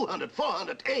 100, 200,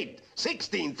 400, 8,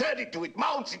 16, 32. It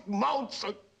mounts, it mounts.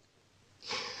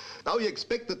 Now you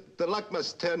expect that the luck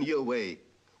must turn your way.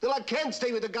 The luck can't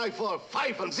stay with a guy for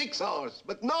 5 and 6 hours.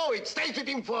 But no, it stays with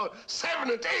him for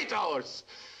 7 and 8 hours.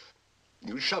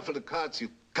 You shuffle the cards, you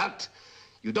cut.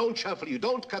 You don't shuffle, you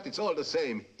don't cut, it's all the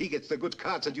same. He gets the good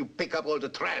cards and you pick up all the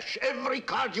trash. Every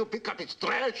card you pick up is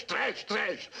trash, trash,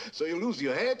 trash. So you lose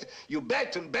your head, you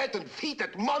bet and feed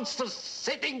that monster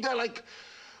sitting there like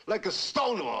a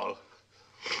stone wall.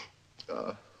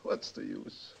 What's the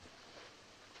use?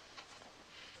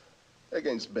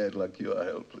 Against bad luck, you are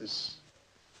helpless.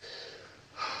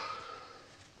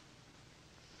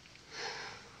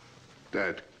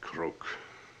 That crook.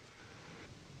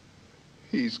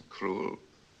 He's cruel.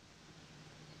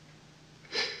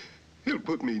 He'll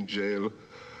put me in jail.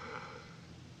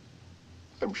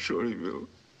 I'm sure he will.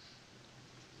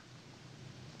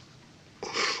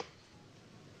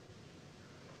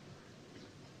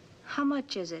 How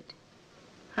much is it?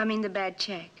 I mean the bad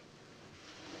check.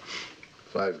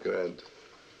 5 grand.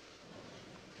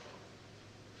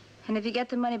 And if you get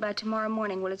the money by tomorrow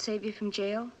morning, will it save you from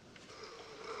jail?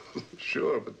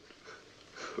 Sure, but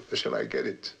where shall I get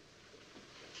it?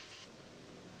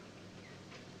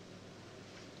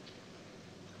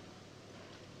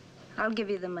 I'll give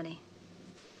you the money.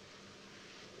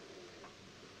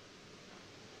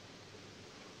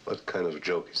 What kind of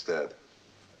joke is that?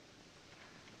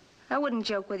 I wouldn't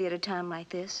joke with you at a time like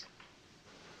this.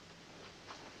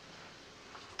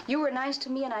 You were nice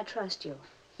to me and I trust you.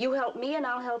 You help me and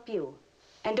I'll help you.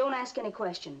 And don't ask any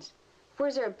questions.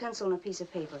 Where's there a pencil and a piece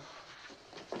of paper?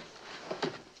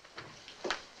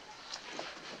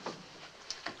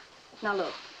 Now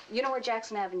look, you know where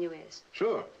Jackson Avenue is?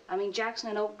 Sure. I mean Jackson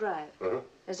and Oak Drive.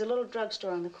 There's a little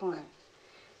drugstore on the corner.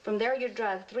 From there you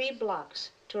drive 3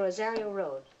 blocks to Rosario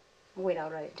Road. Wait,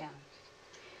 I'll write it down.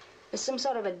 There's some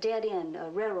sort of a dead end, a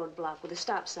railroad block with a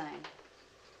stop sign.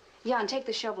 Yeah, and take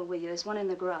the shovel with you. There's one in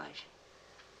the garage.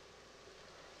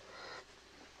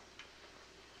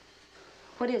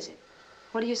 What is it?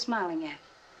 What are you smiling at?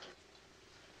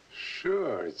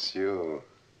 Sure, it's you.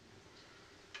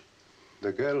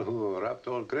 The girl who robbed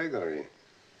old Gregory.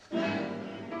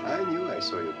 I knew I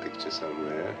saw your picture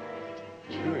somewhere.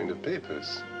 Sure, in the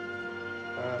papers.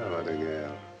 Ah, what a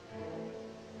girl.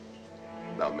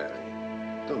 Now,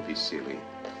 Mary, don't be silly.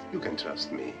 You can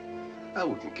trust me. I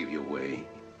wouldn't give you away.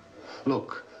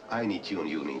 Look, I need you and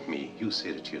you need me. You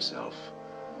said it yourself.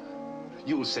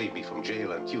 You'll save me from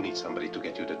jail and you need somebody to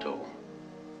get you the dough.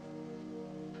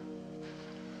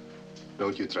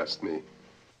 Don't you trust me?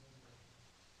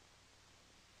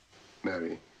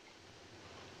 Mary,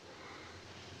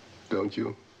 don't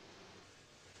you?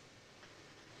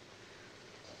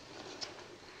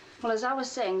 Well, as I was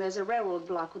saying, there's a railroad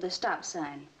block with a stop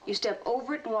sign. You step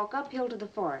over it and walk uphill to the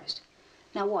forest.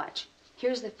 Now watch.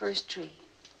 Here's the first tree.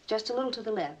 Just a little to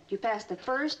the left. You pass the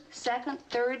 1st, 2nd,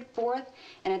 3rd, 4th,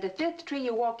 and at the 5th tree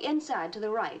you walk inside to the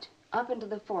right, up into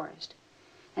the forest.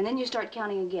 And then you start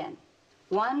counting again.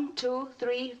 1, 2,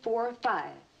 3, 4, 5.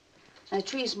 Now, the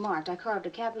tree's marked. I carved a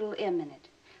capital M in it.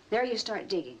 There you start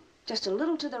digging. Just a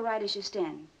little to the right as you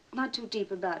stand. Not too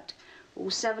deep, about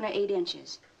 7 or 8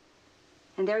 inches.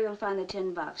 And there you'll find the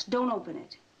tin box. Don't open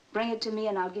it. Bring it to me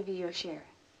and I'll give you your share.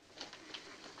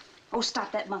 Oh,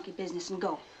 stop that monkey business and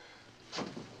go.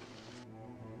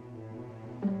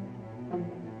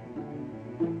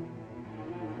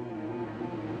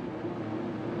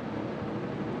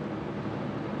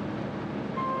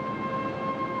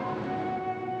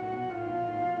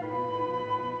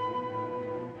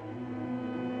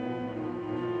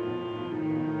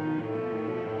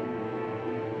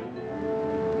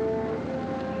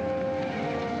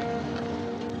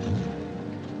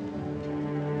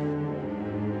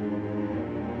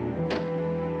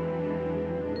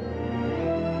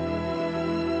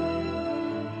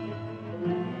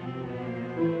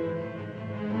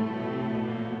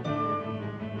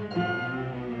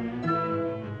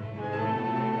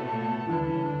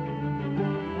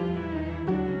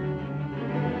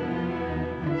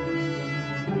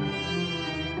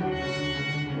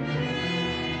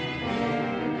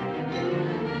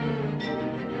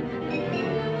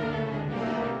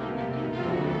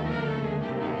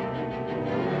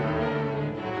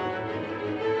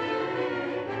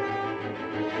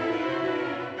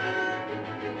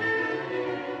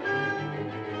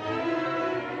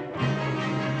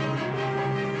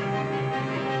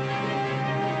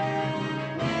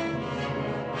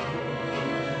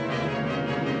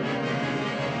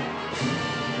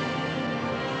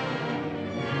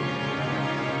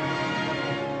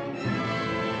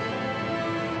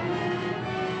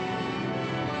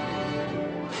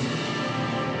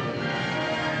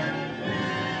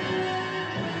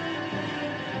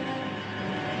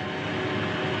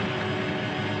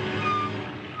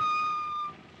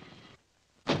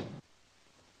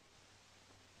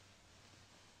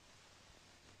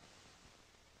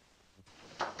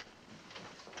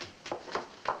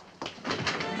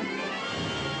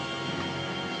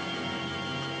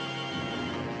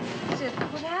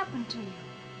 to you.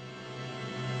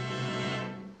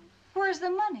 Where's the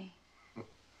money?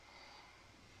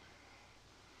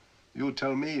 You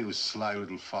tell me, you sly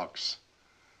little fox.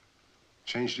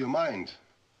 Changed your mind.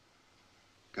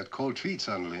 Got cold feet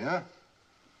suddenly, huh?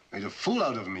 Made a fool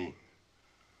out of me.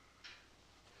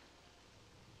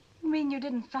 You mean you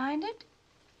didn't find it?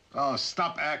 Oh,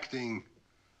 stop acting.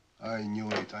 I knew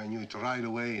it. I knew it right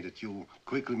away that you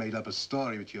quickly made up a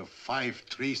story with your 5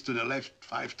 trees to the left,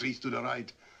 5 trees to the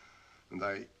right. And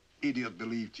I, idiot,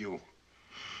 believed you.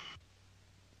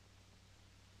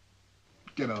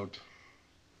 Get out.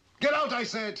 Get out, I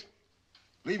said!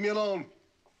 Leave me alone.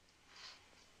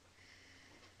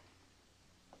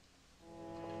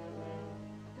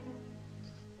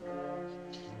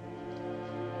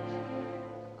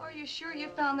 Are you sure you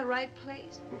found the right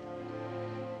place?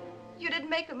 You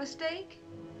didn't make a mistake?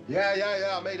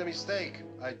 Yeah, I made a mistake.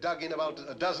 I dug in about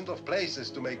a dozen of places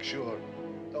to make sure.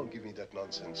 Don't give me that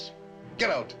nonsense.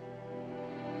 Get out!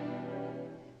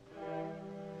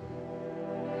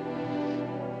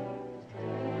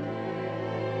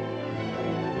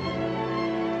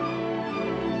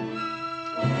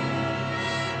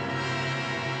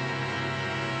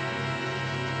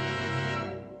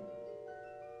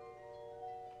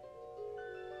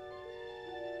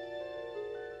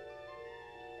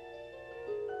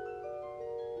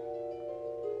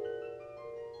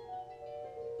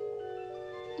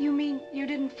 You mean you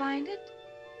didn't find it?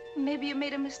 Maybe you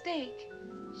made a mistake.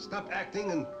 Stop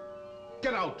acting and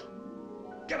get out.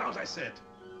 Get out, I said.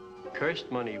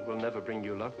 Cursed money will never bring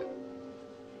you luck.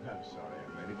 I'm sorry,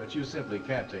 Eddie, but you simply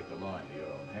can't take the law into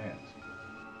your own hands.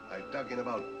 I dug in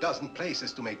about a dozen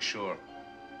places to make sure.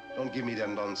 Don't give me that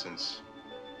nonsense.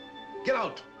 Get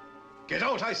out! Get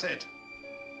out, I said!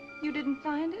 You didn't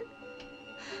find it?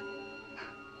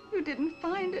 You didn't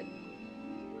find it?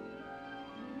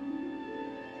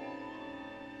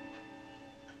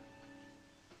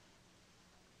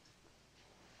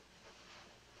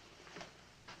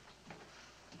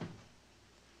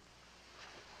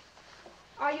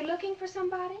 Are you looking for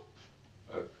somebody?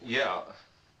 Yeah.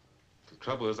 The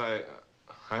trouble is, I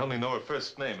only know her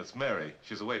first name. It's Mary.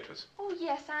 She's a waitress. Oh,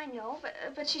 yes, I know,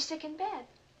 but she's sick in bed.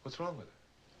 What's wrong with her?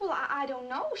 Well, I don't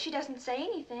know. She doesn't say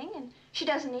anything, and she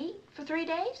doesn't eat for 3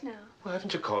 days now. Well,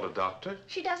 haven't you called a doctor?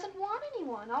 She doesn't want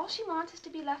anyone. All she wants is to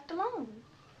be left alone.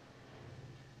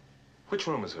 Which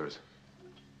room is hers?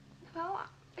 Well,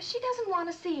 she doesn't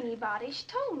want to see anybody. She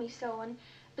told me so, and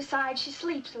besides, she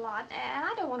sleeps a lot, and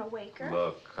I don't want to wake her.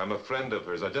 Look, I'm a friend of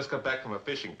hers. I just got back from a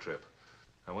fishing trip.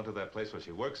 I went to that place where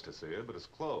she works to see her, but it's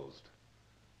closed.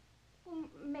 Well,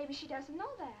 maybe she doesn't know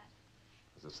that.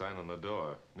 There's a sign on the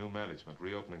door. New management,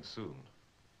 reopening soon.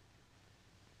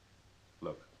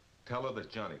 Look, tell her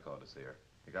that Johnny called to see her.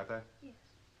 You got that? Yes.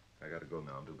 I gotta go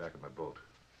now. I'm due back at my boat.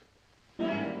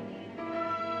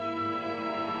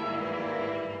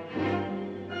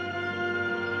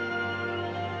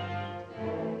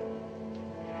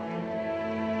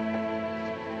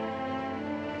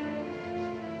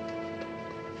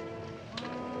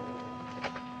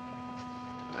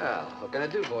 Well, what can I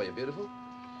do for you, beautiful?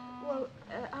 Well,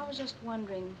 I was just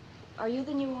wondering, are you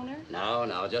the new owner?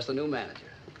 No, just the new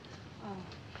manager. Oh.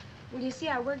 Well, you see,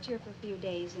 I worked here for a few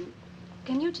days, and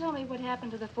can you tell me what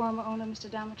happened to the former owner, Mr.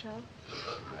 Damatrell?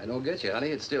 I don't get you, honey.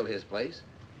 It's still his place.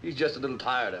 He's just a little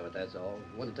tired of it, that's all.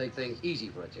 Want to take things easy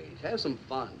for a change. Have some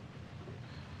fun.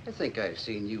 I think I've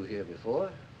seen you here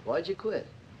before. Why'd you quit?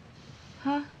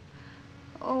 Huh?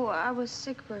 Oh, I was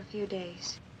sick for a few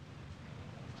days.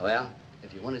 Well,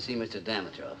 if you want to see Mr.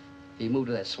 Damatrov, he moved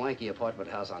to that swanky apartment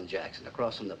house on Jackson,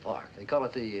 across from the park. They call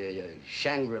it the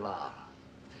Shangri-La.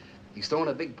 He's throwing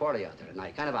a big party out there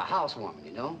tonight, kind of a housewarming,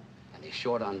 you know? And he's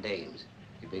short on dames.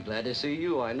 He'd be glad to see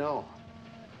you, I know.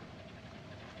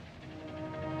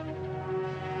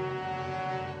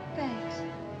 Thanks.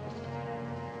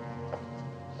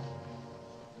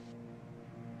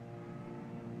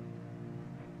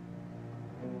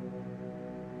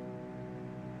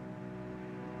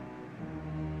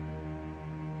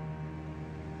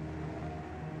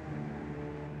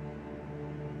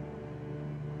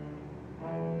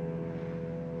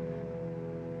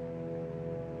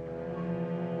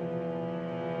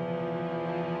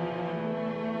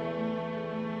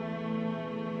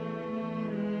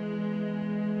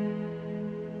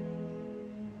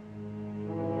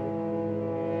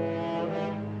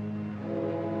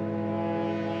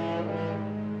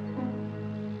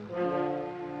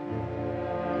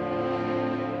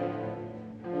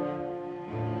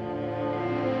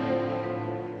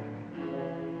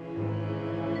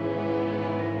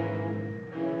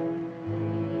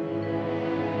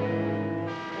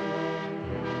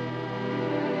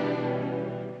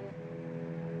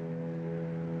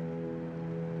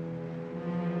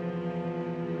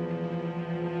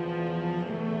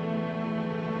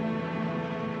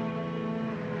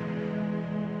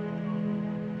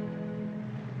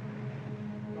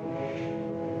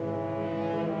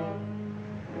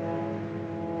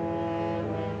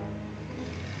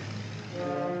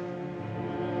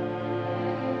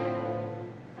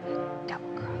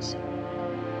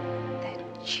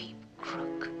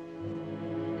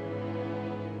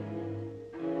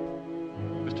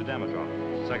 Dimitrov,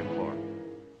 second floor.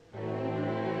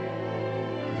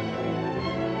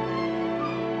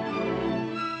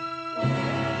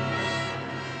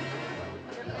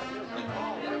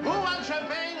 Who wants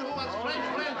champagne? Who wants French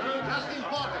brandy? Just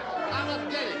imported. I'm not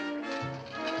getting.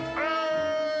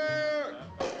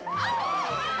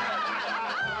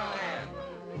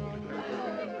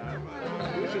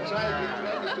 You should try to get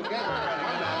brandy together.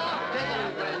 Take a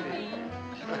little brandy.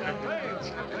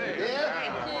 Here?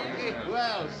 Who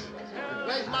else?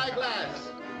 Where's my glass?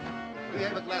 Do you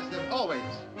have a glass there? Oh, wait.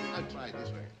 I'll try it this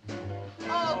way.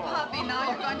 Oh, puppy,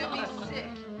 now you're going to be sick.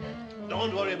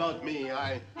 Don't worry about me.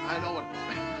 I know what.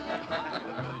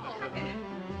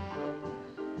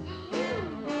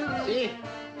 See?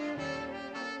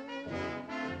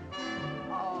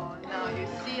 Oh, now you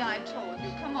see, I told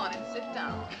you. Come on and sit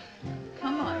down.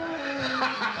 Come on.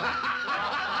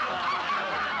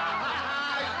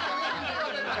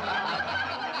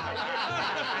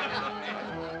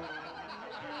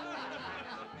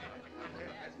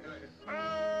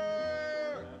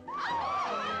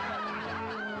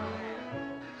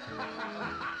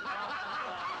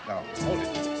 Now, hold it.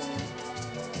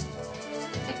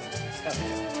 Come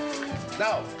here.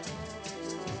 Now.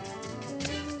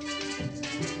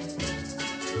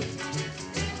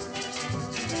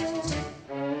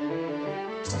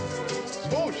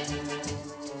 Smooch.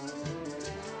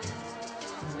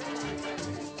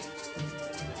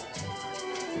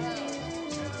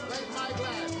 Where's my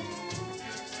glass?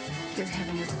 You're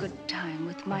having a good time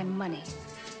with my money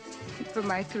for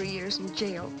my 3 years in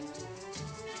jail.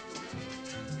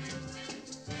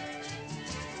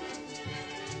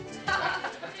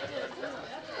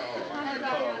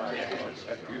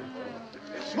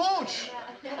 Smooch!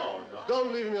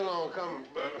 Don't leave me alone. Come.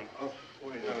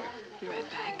 Be right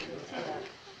back.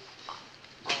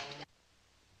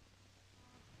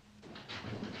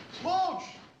 Smooch!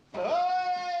 Hey!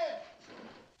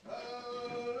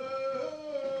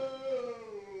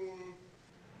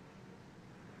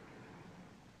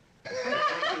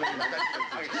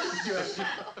 Yes.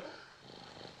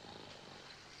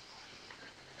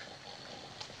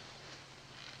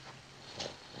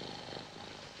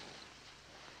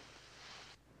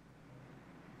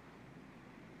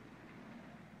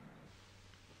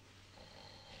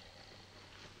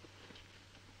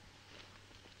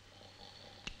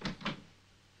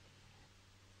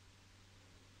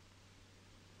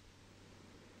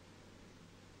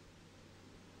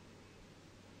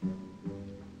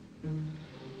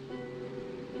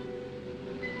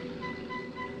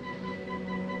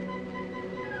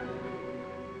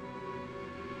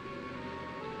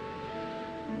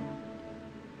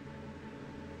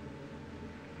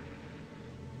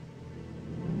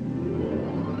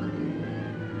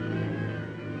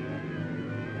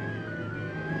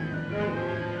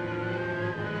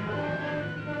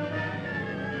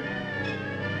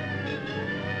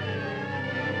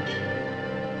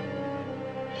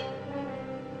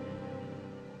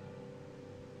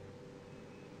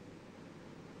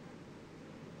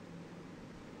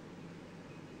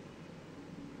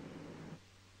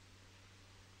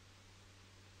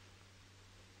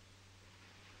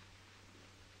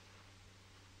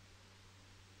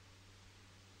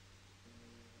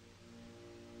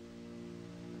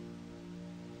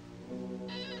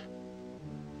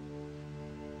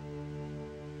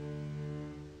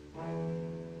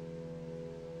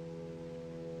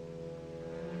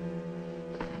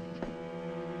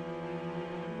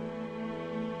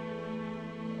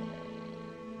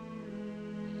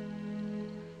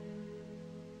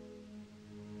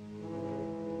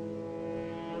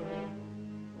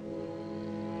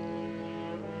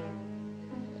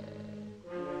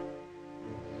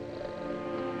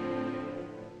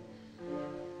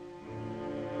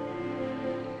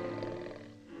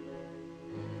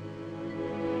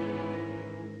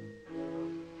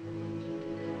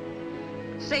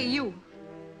 Say, you.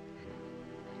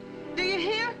 Do you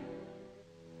hear?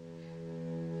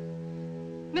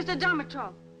 Mr.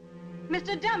 Dimitrov.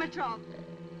 Mr. Dimitrov.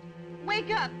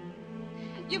 Wake up.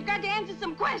 You've got to answer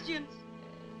some questions.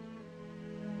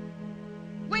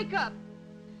 Wake up.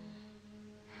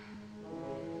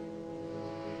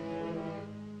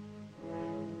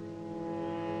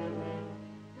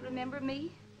 Remember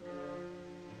me?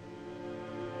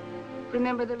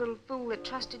 Remember the little fool that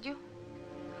trusted you?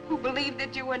 Who believed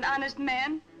that you were an honest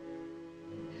man?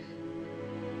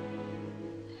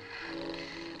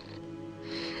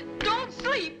 Don't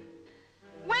sleep!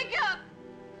 Wake up!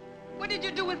 What did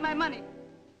you do with my money?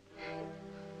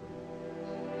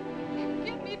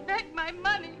 Give me back my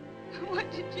money. What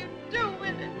did you do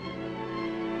with it?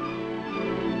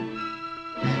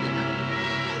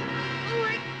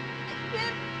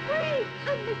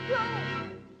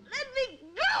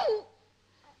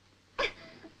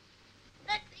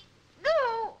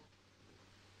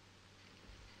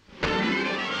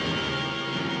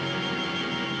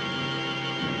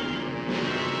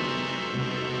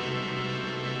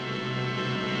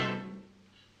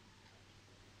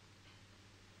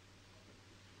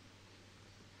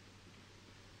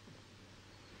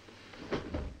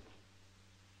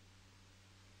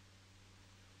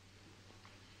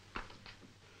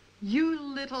 You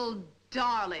little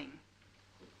darling.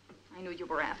 I knew you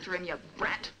were after him, you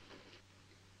brat.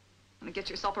 Want to get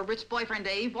yourself a rich boyfriend,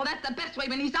 eh? Well, that's the best way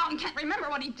when he's out and can't remember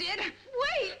what he did.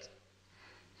 Wait!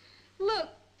 Look.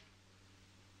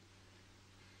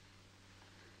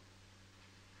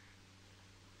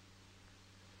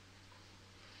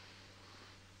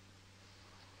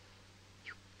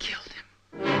 You killed him.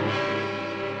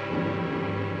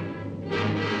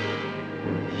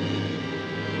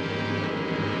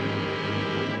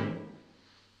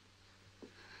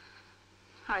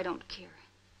 I don't care.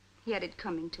 He had it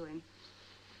coming to him.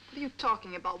 What are you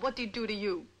talking about? What did he do to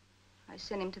you? I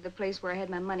sent him to the place where I had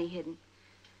my money hidden.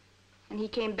 And he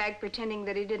came back pretending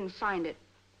that he didn't find it.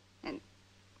 And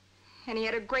he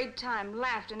had a great time,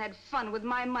 laughed and had fun with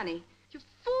my money. You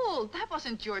fool! That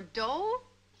wasn't your dough.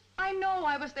 I know.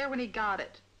 I was there when he got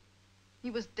it.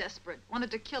 He was desperate, wanted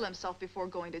to kill himself before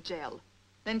going to jail.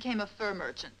 Then came a fur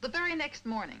merchant. The very next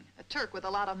morning, a Turk with a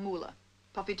lot of moolah.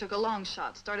 Puffy took a long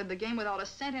shot, started the game without a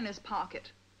cent in his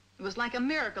pocket. It was like a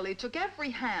miracle. He took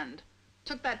every hand.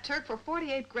 Took that Turk for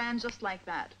 48 grand just like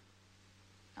that.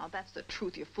 Now, that's the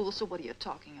truth, you fool, so what are you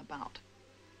talking about?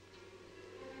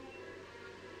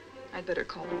 I'd better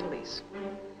call the police.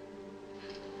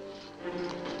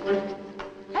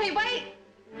 Hey, wait!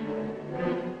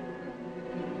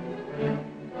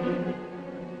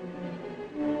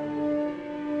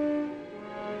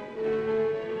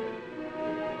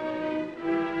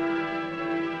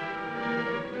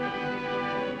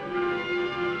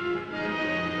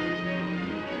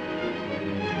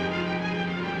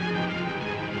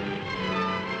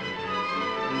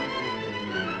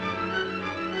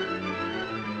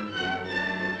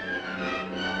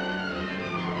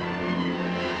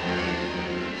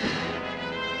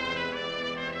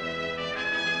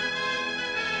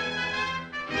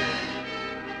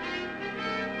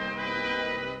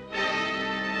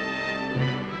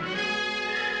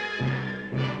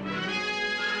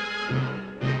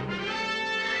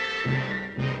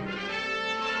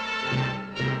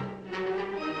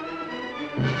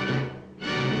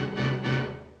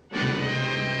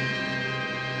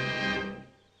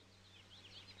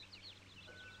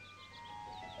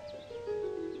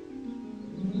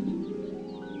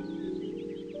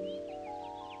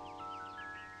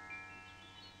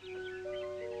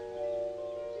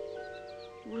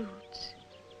 Roots.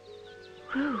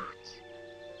 Roots.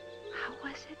 How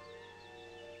was it?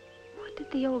 What did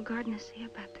the old gardener say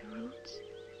about the roots?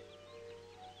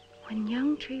 When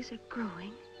young trees are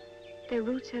growing, their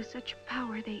roots have such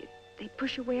power, they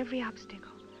push away every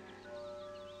obstacle.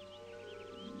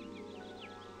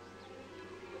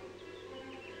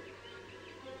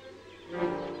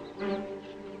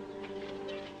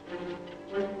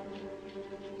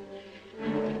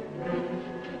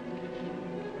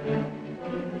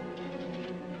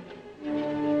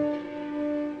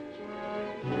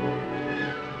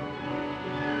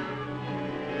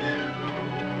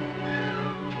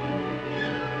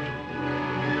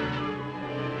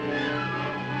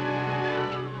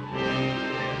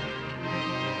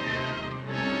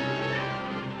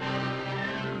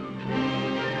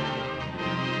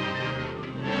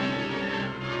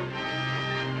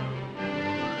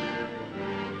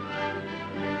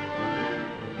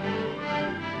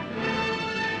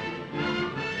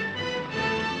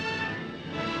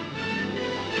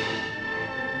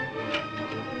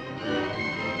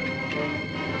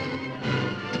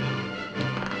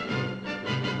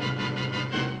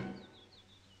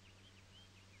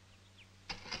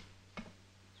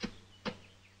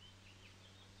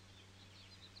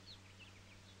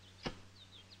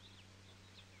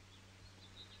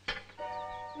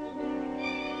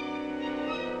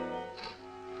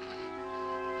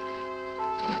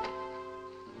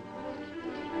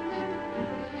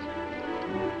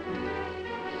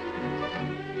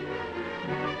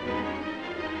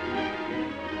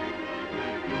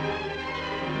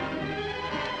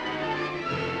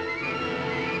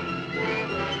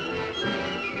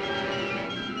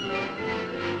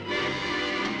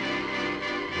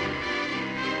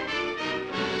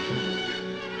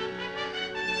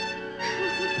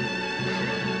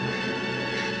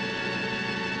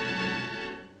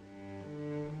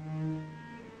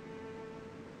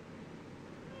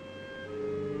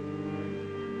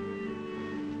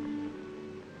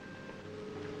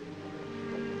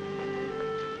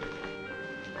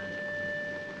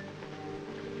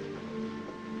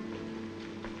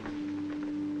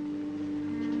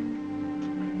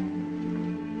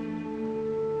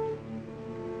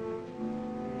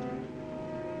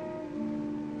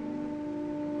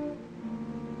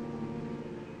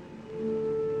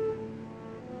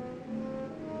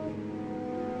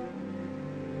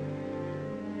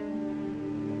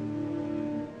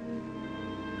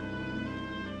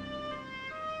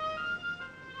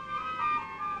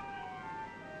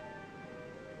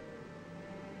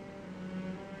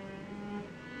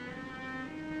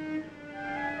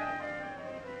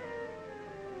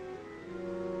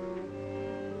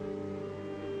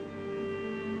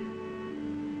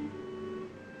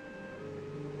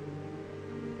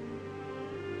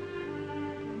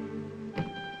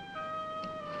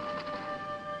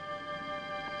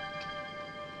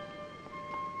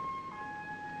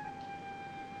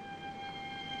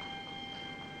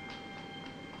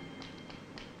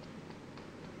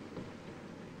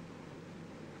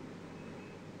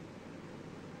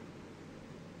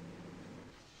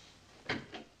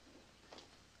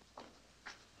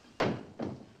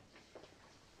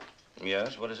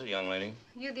 Yes, what is it, young lady?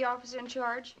 You the officer in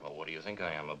charge? Well, what do you think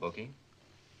I am, a bookie?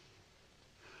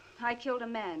 I killed a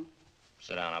man.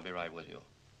 Sit down, I'll be right with you.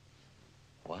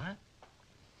 What?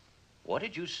 What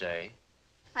did you say?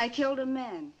 I killed a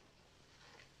man.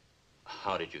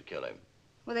 How did you kill him?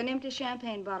 With an empty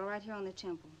champagne bottle right here on the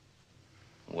temple.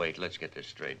 Wait, let's get this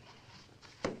straight.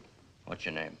 What's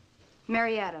your name?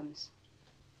 Mary Adams.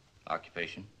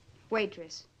 Occupation?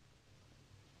 Waitress.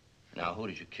 Now, who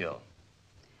did you kill?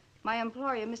 My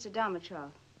employer, Mr.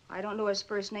 Dimitrov. I don't know his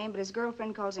first name, but his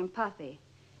girlfriend calls him Puffy.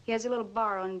 He has a little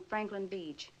bar on Franklin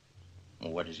Beach.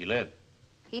 Well, where does he live?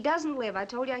 He doesn't live. I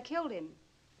told you I killed him.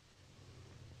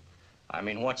 I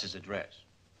mean, what's his address?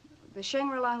 The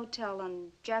Shangri-La Hotel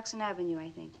on Jackson Avenue, I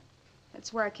think.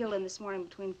 That's where I killed him this morning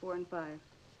between 4 and 5.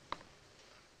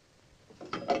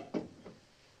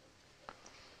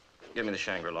 Give me the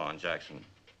Shangri-La on Jackson.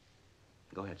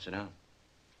 Go ahead, sit down.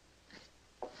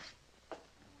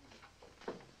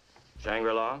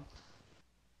 Shangri-La?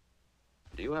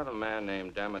 Do you have a man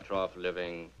named Dimitrov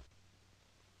living...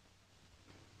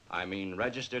 I mean,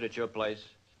 registered at your place?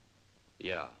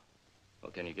 Yeah.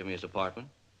 Well, can you give me his apartment?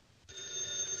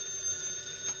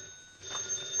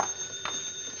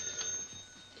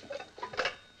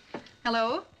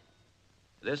 Hello?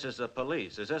 This is the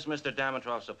police. Is this Mr.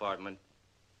 Dimitrov's apartment?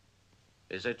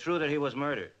 Is it true that he was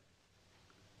murdered?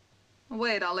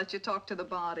 Wait, I'll let you talk to the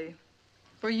body.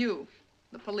 For you,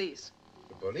 the police.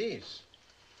 The police?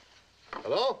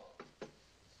 Hello?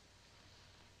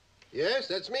 Yes,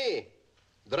 that's me.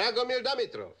 Dragomir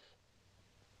Dimitrov.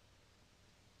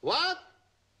 What?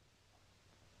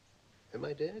 Am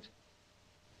I dead?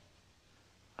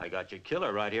 I got your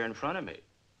killer right here in front of me.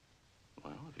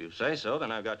 Well, if you say so,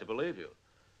 then I've got to believe you.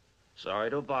 Sorry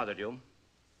to have bothered you.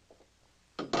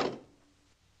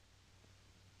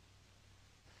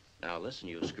 Now, listen,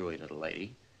 you screwy little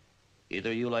lady.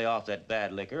 Either you lay off that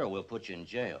bad liquor or we'll put you in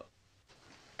jail.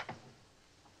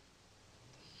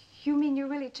 You mean you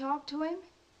really talked to him?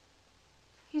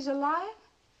 He's alive?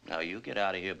 Now, you get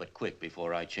out of here, but quick,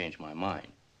 before I change my mind.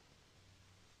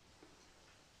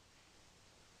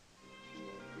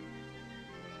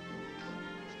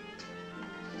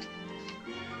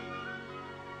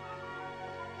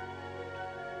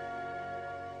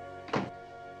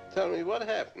 Tell me, what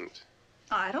happened?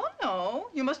 I don't know.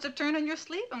 You must have turned in your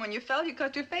sleep, and when you fell, you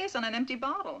cut your face on an empty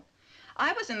bottle.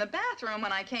 I was in the bathroom.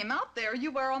 When I came out there,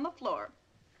 you were on the floor.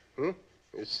 You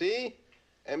see?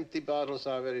 Empty bottles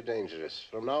are very dangerous.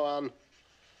 From now on,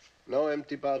 no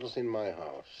empty bottles in my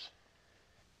house.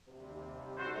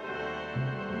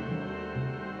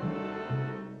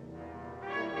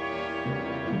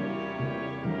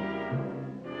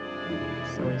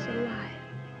 So he's alive.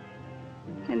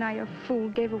 And now your fool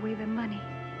gave away the money.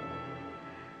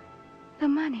 The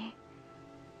money.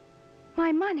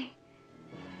 My money.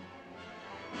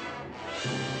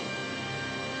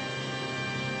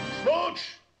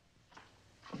 Smooch!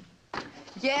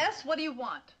 Yes? What do you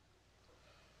want?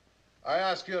 I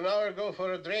asked you an hour ago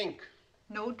for a drink.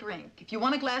 No drink. If you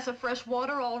want a glass of fresh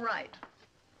water, all right.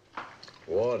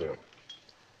 Water.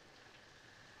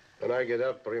 When I get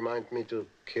up, remind me to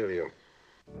kill you.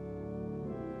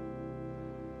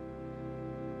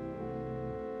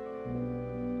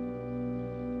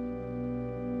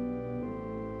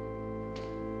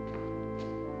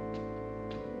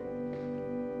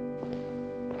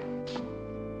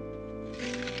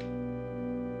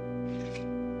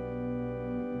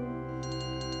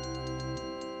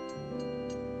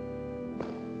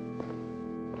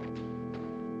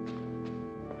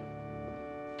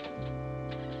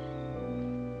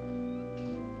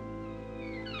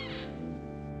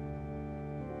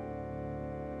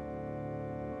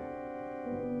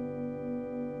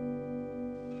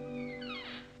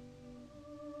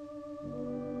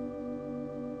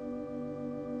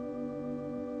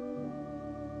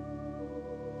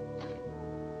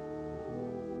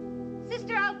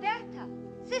 Sister Alberta!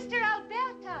 Sister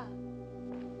Alberta!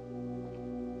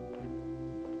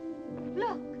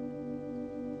 Look.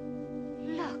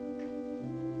 Look.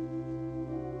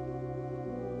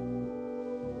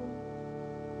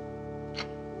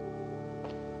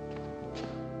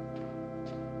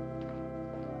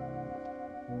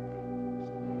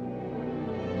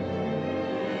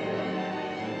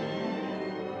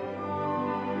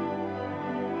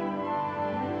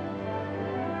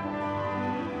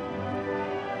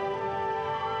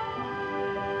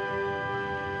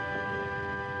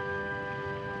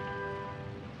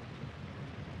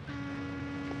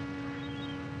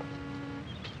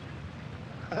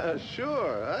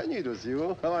 Sure, I knew it was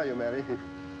you. How are you, Mary?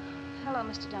 Hello,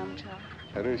 Mr. Dimitrov.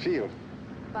 How do you feel?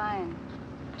 Fine.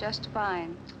 Just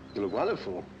fine. You look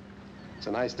wonderful. It's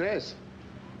a nice dress.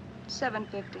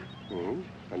 $7.50.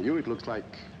 On you, it looks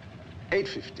like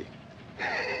 $8.50.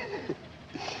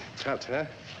 Cut, huh?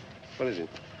 What is it?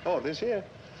 Oh, this here?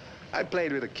 I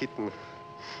played with a kitten.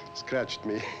 Scratched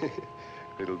me.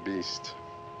 Little beast.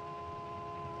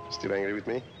 Still angry with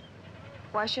me?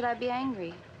 Why should I be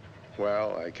angry?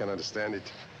 Well, I can understand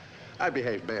it. I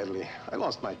behaved badly. I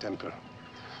lost my temper.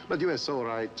 But you were so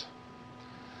right.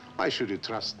 Why should you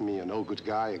trust me, a no-good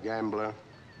guy, a gambler?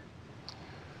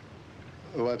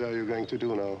 What are you going to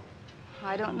do now?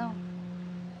 I don't know.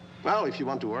 Well, if you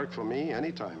want to work for me,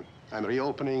 anytime. I'm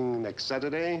reopening next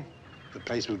Saturday. The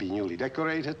place will be newly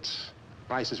decorated.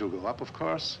 Prices will go up, of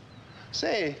course.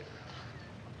 Say,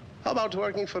 how about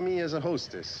working for me as a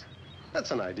hostess?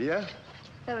 That's an idea.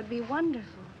 That would be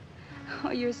wonderful.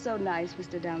 Oh, you're so nice,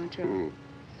 Mr. Damitro.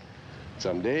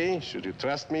 Someday, should you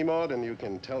trust me more, then you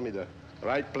can tell me the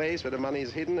right place where the money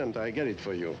is hidden, and I get it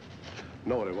for you.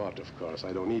 No reward, of course.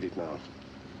 I don't need it now.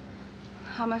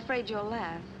 I'm afraid you'll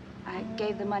laugh. I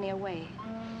gave the money away.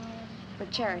 For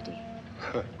charity.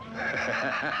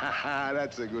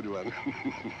 That's a good one.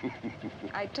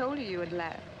 I told you would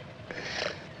laugh.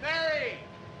 Mary!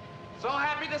 So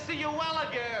happy to see you well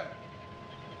again.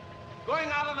 Going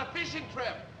out on a fishing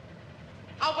trip.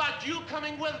 How about you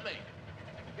coming with me?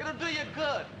 It'll do you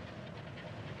good.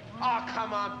 Oh,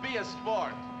 come on, be a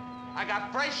sport. I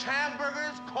got fresh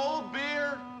hamburgers, cold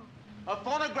beer, a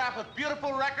phonograph with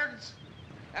beautiful records,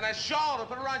 and a shawl to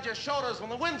put around your shoulders when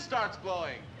the wind starts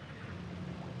blowing.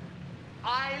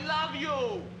 I love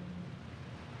you.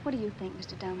 What do you think,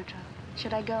 Mr. Damitro?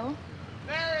 Should I go?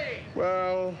 Mary!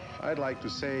 Well, I'd like to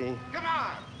say... Come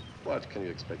on! What can you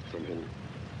expect from him?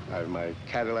 I have my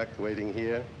Cadillac waiting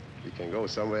here. We can go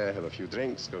somewhere, have a few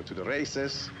drinks, go to the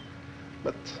races.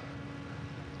 But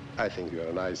I think you're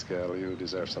a nice girl. You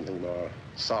deserve something more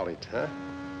solid, huh?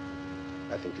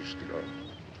 I think you should go.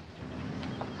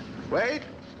 Wait!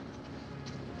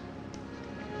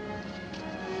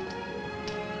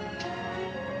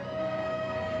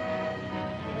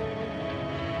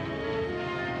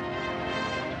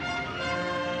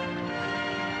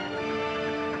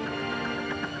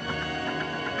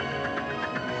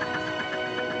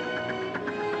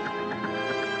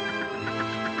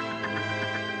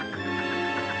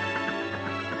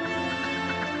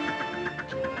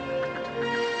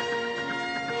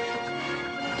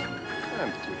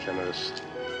 I'm too generous.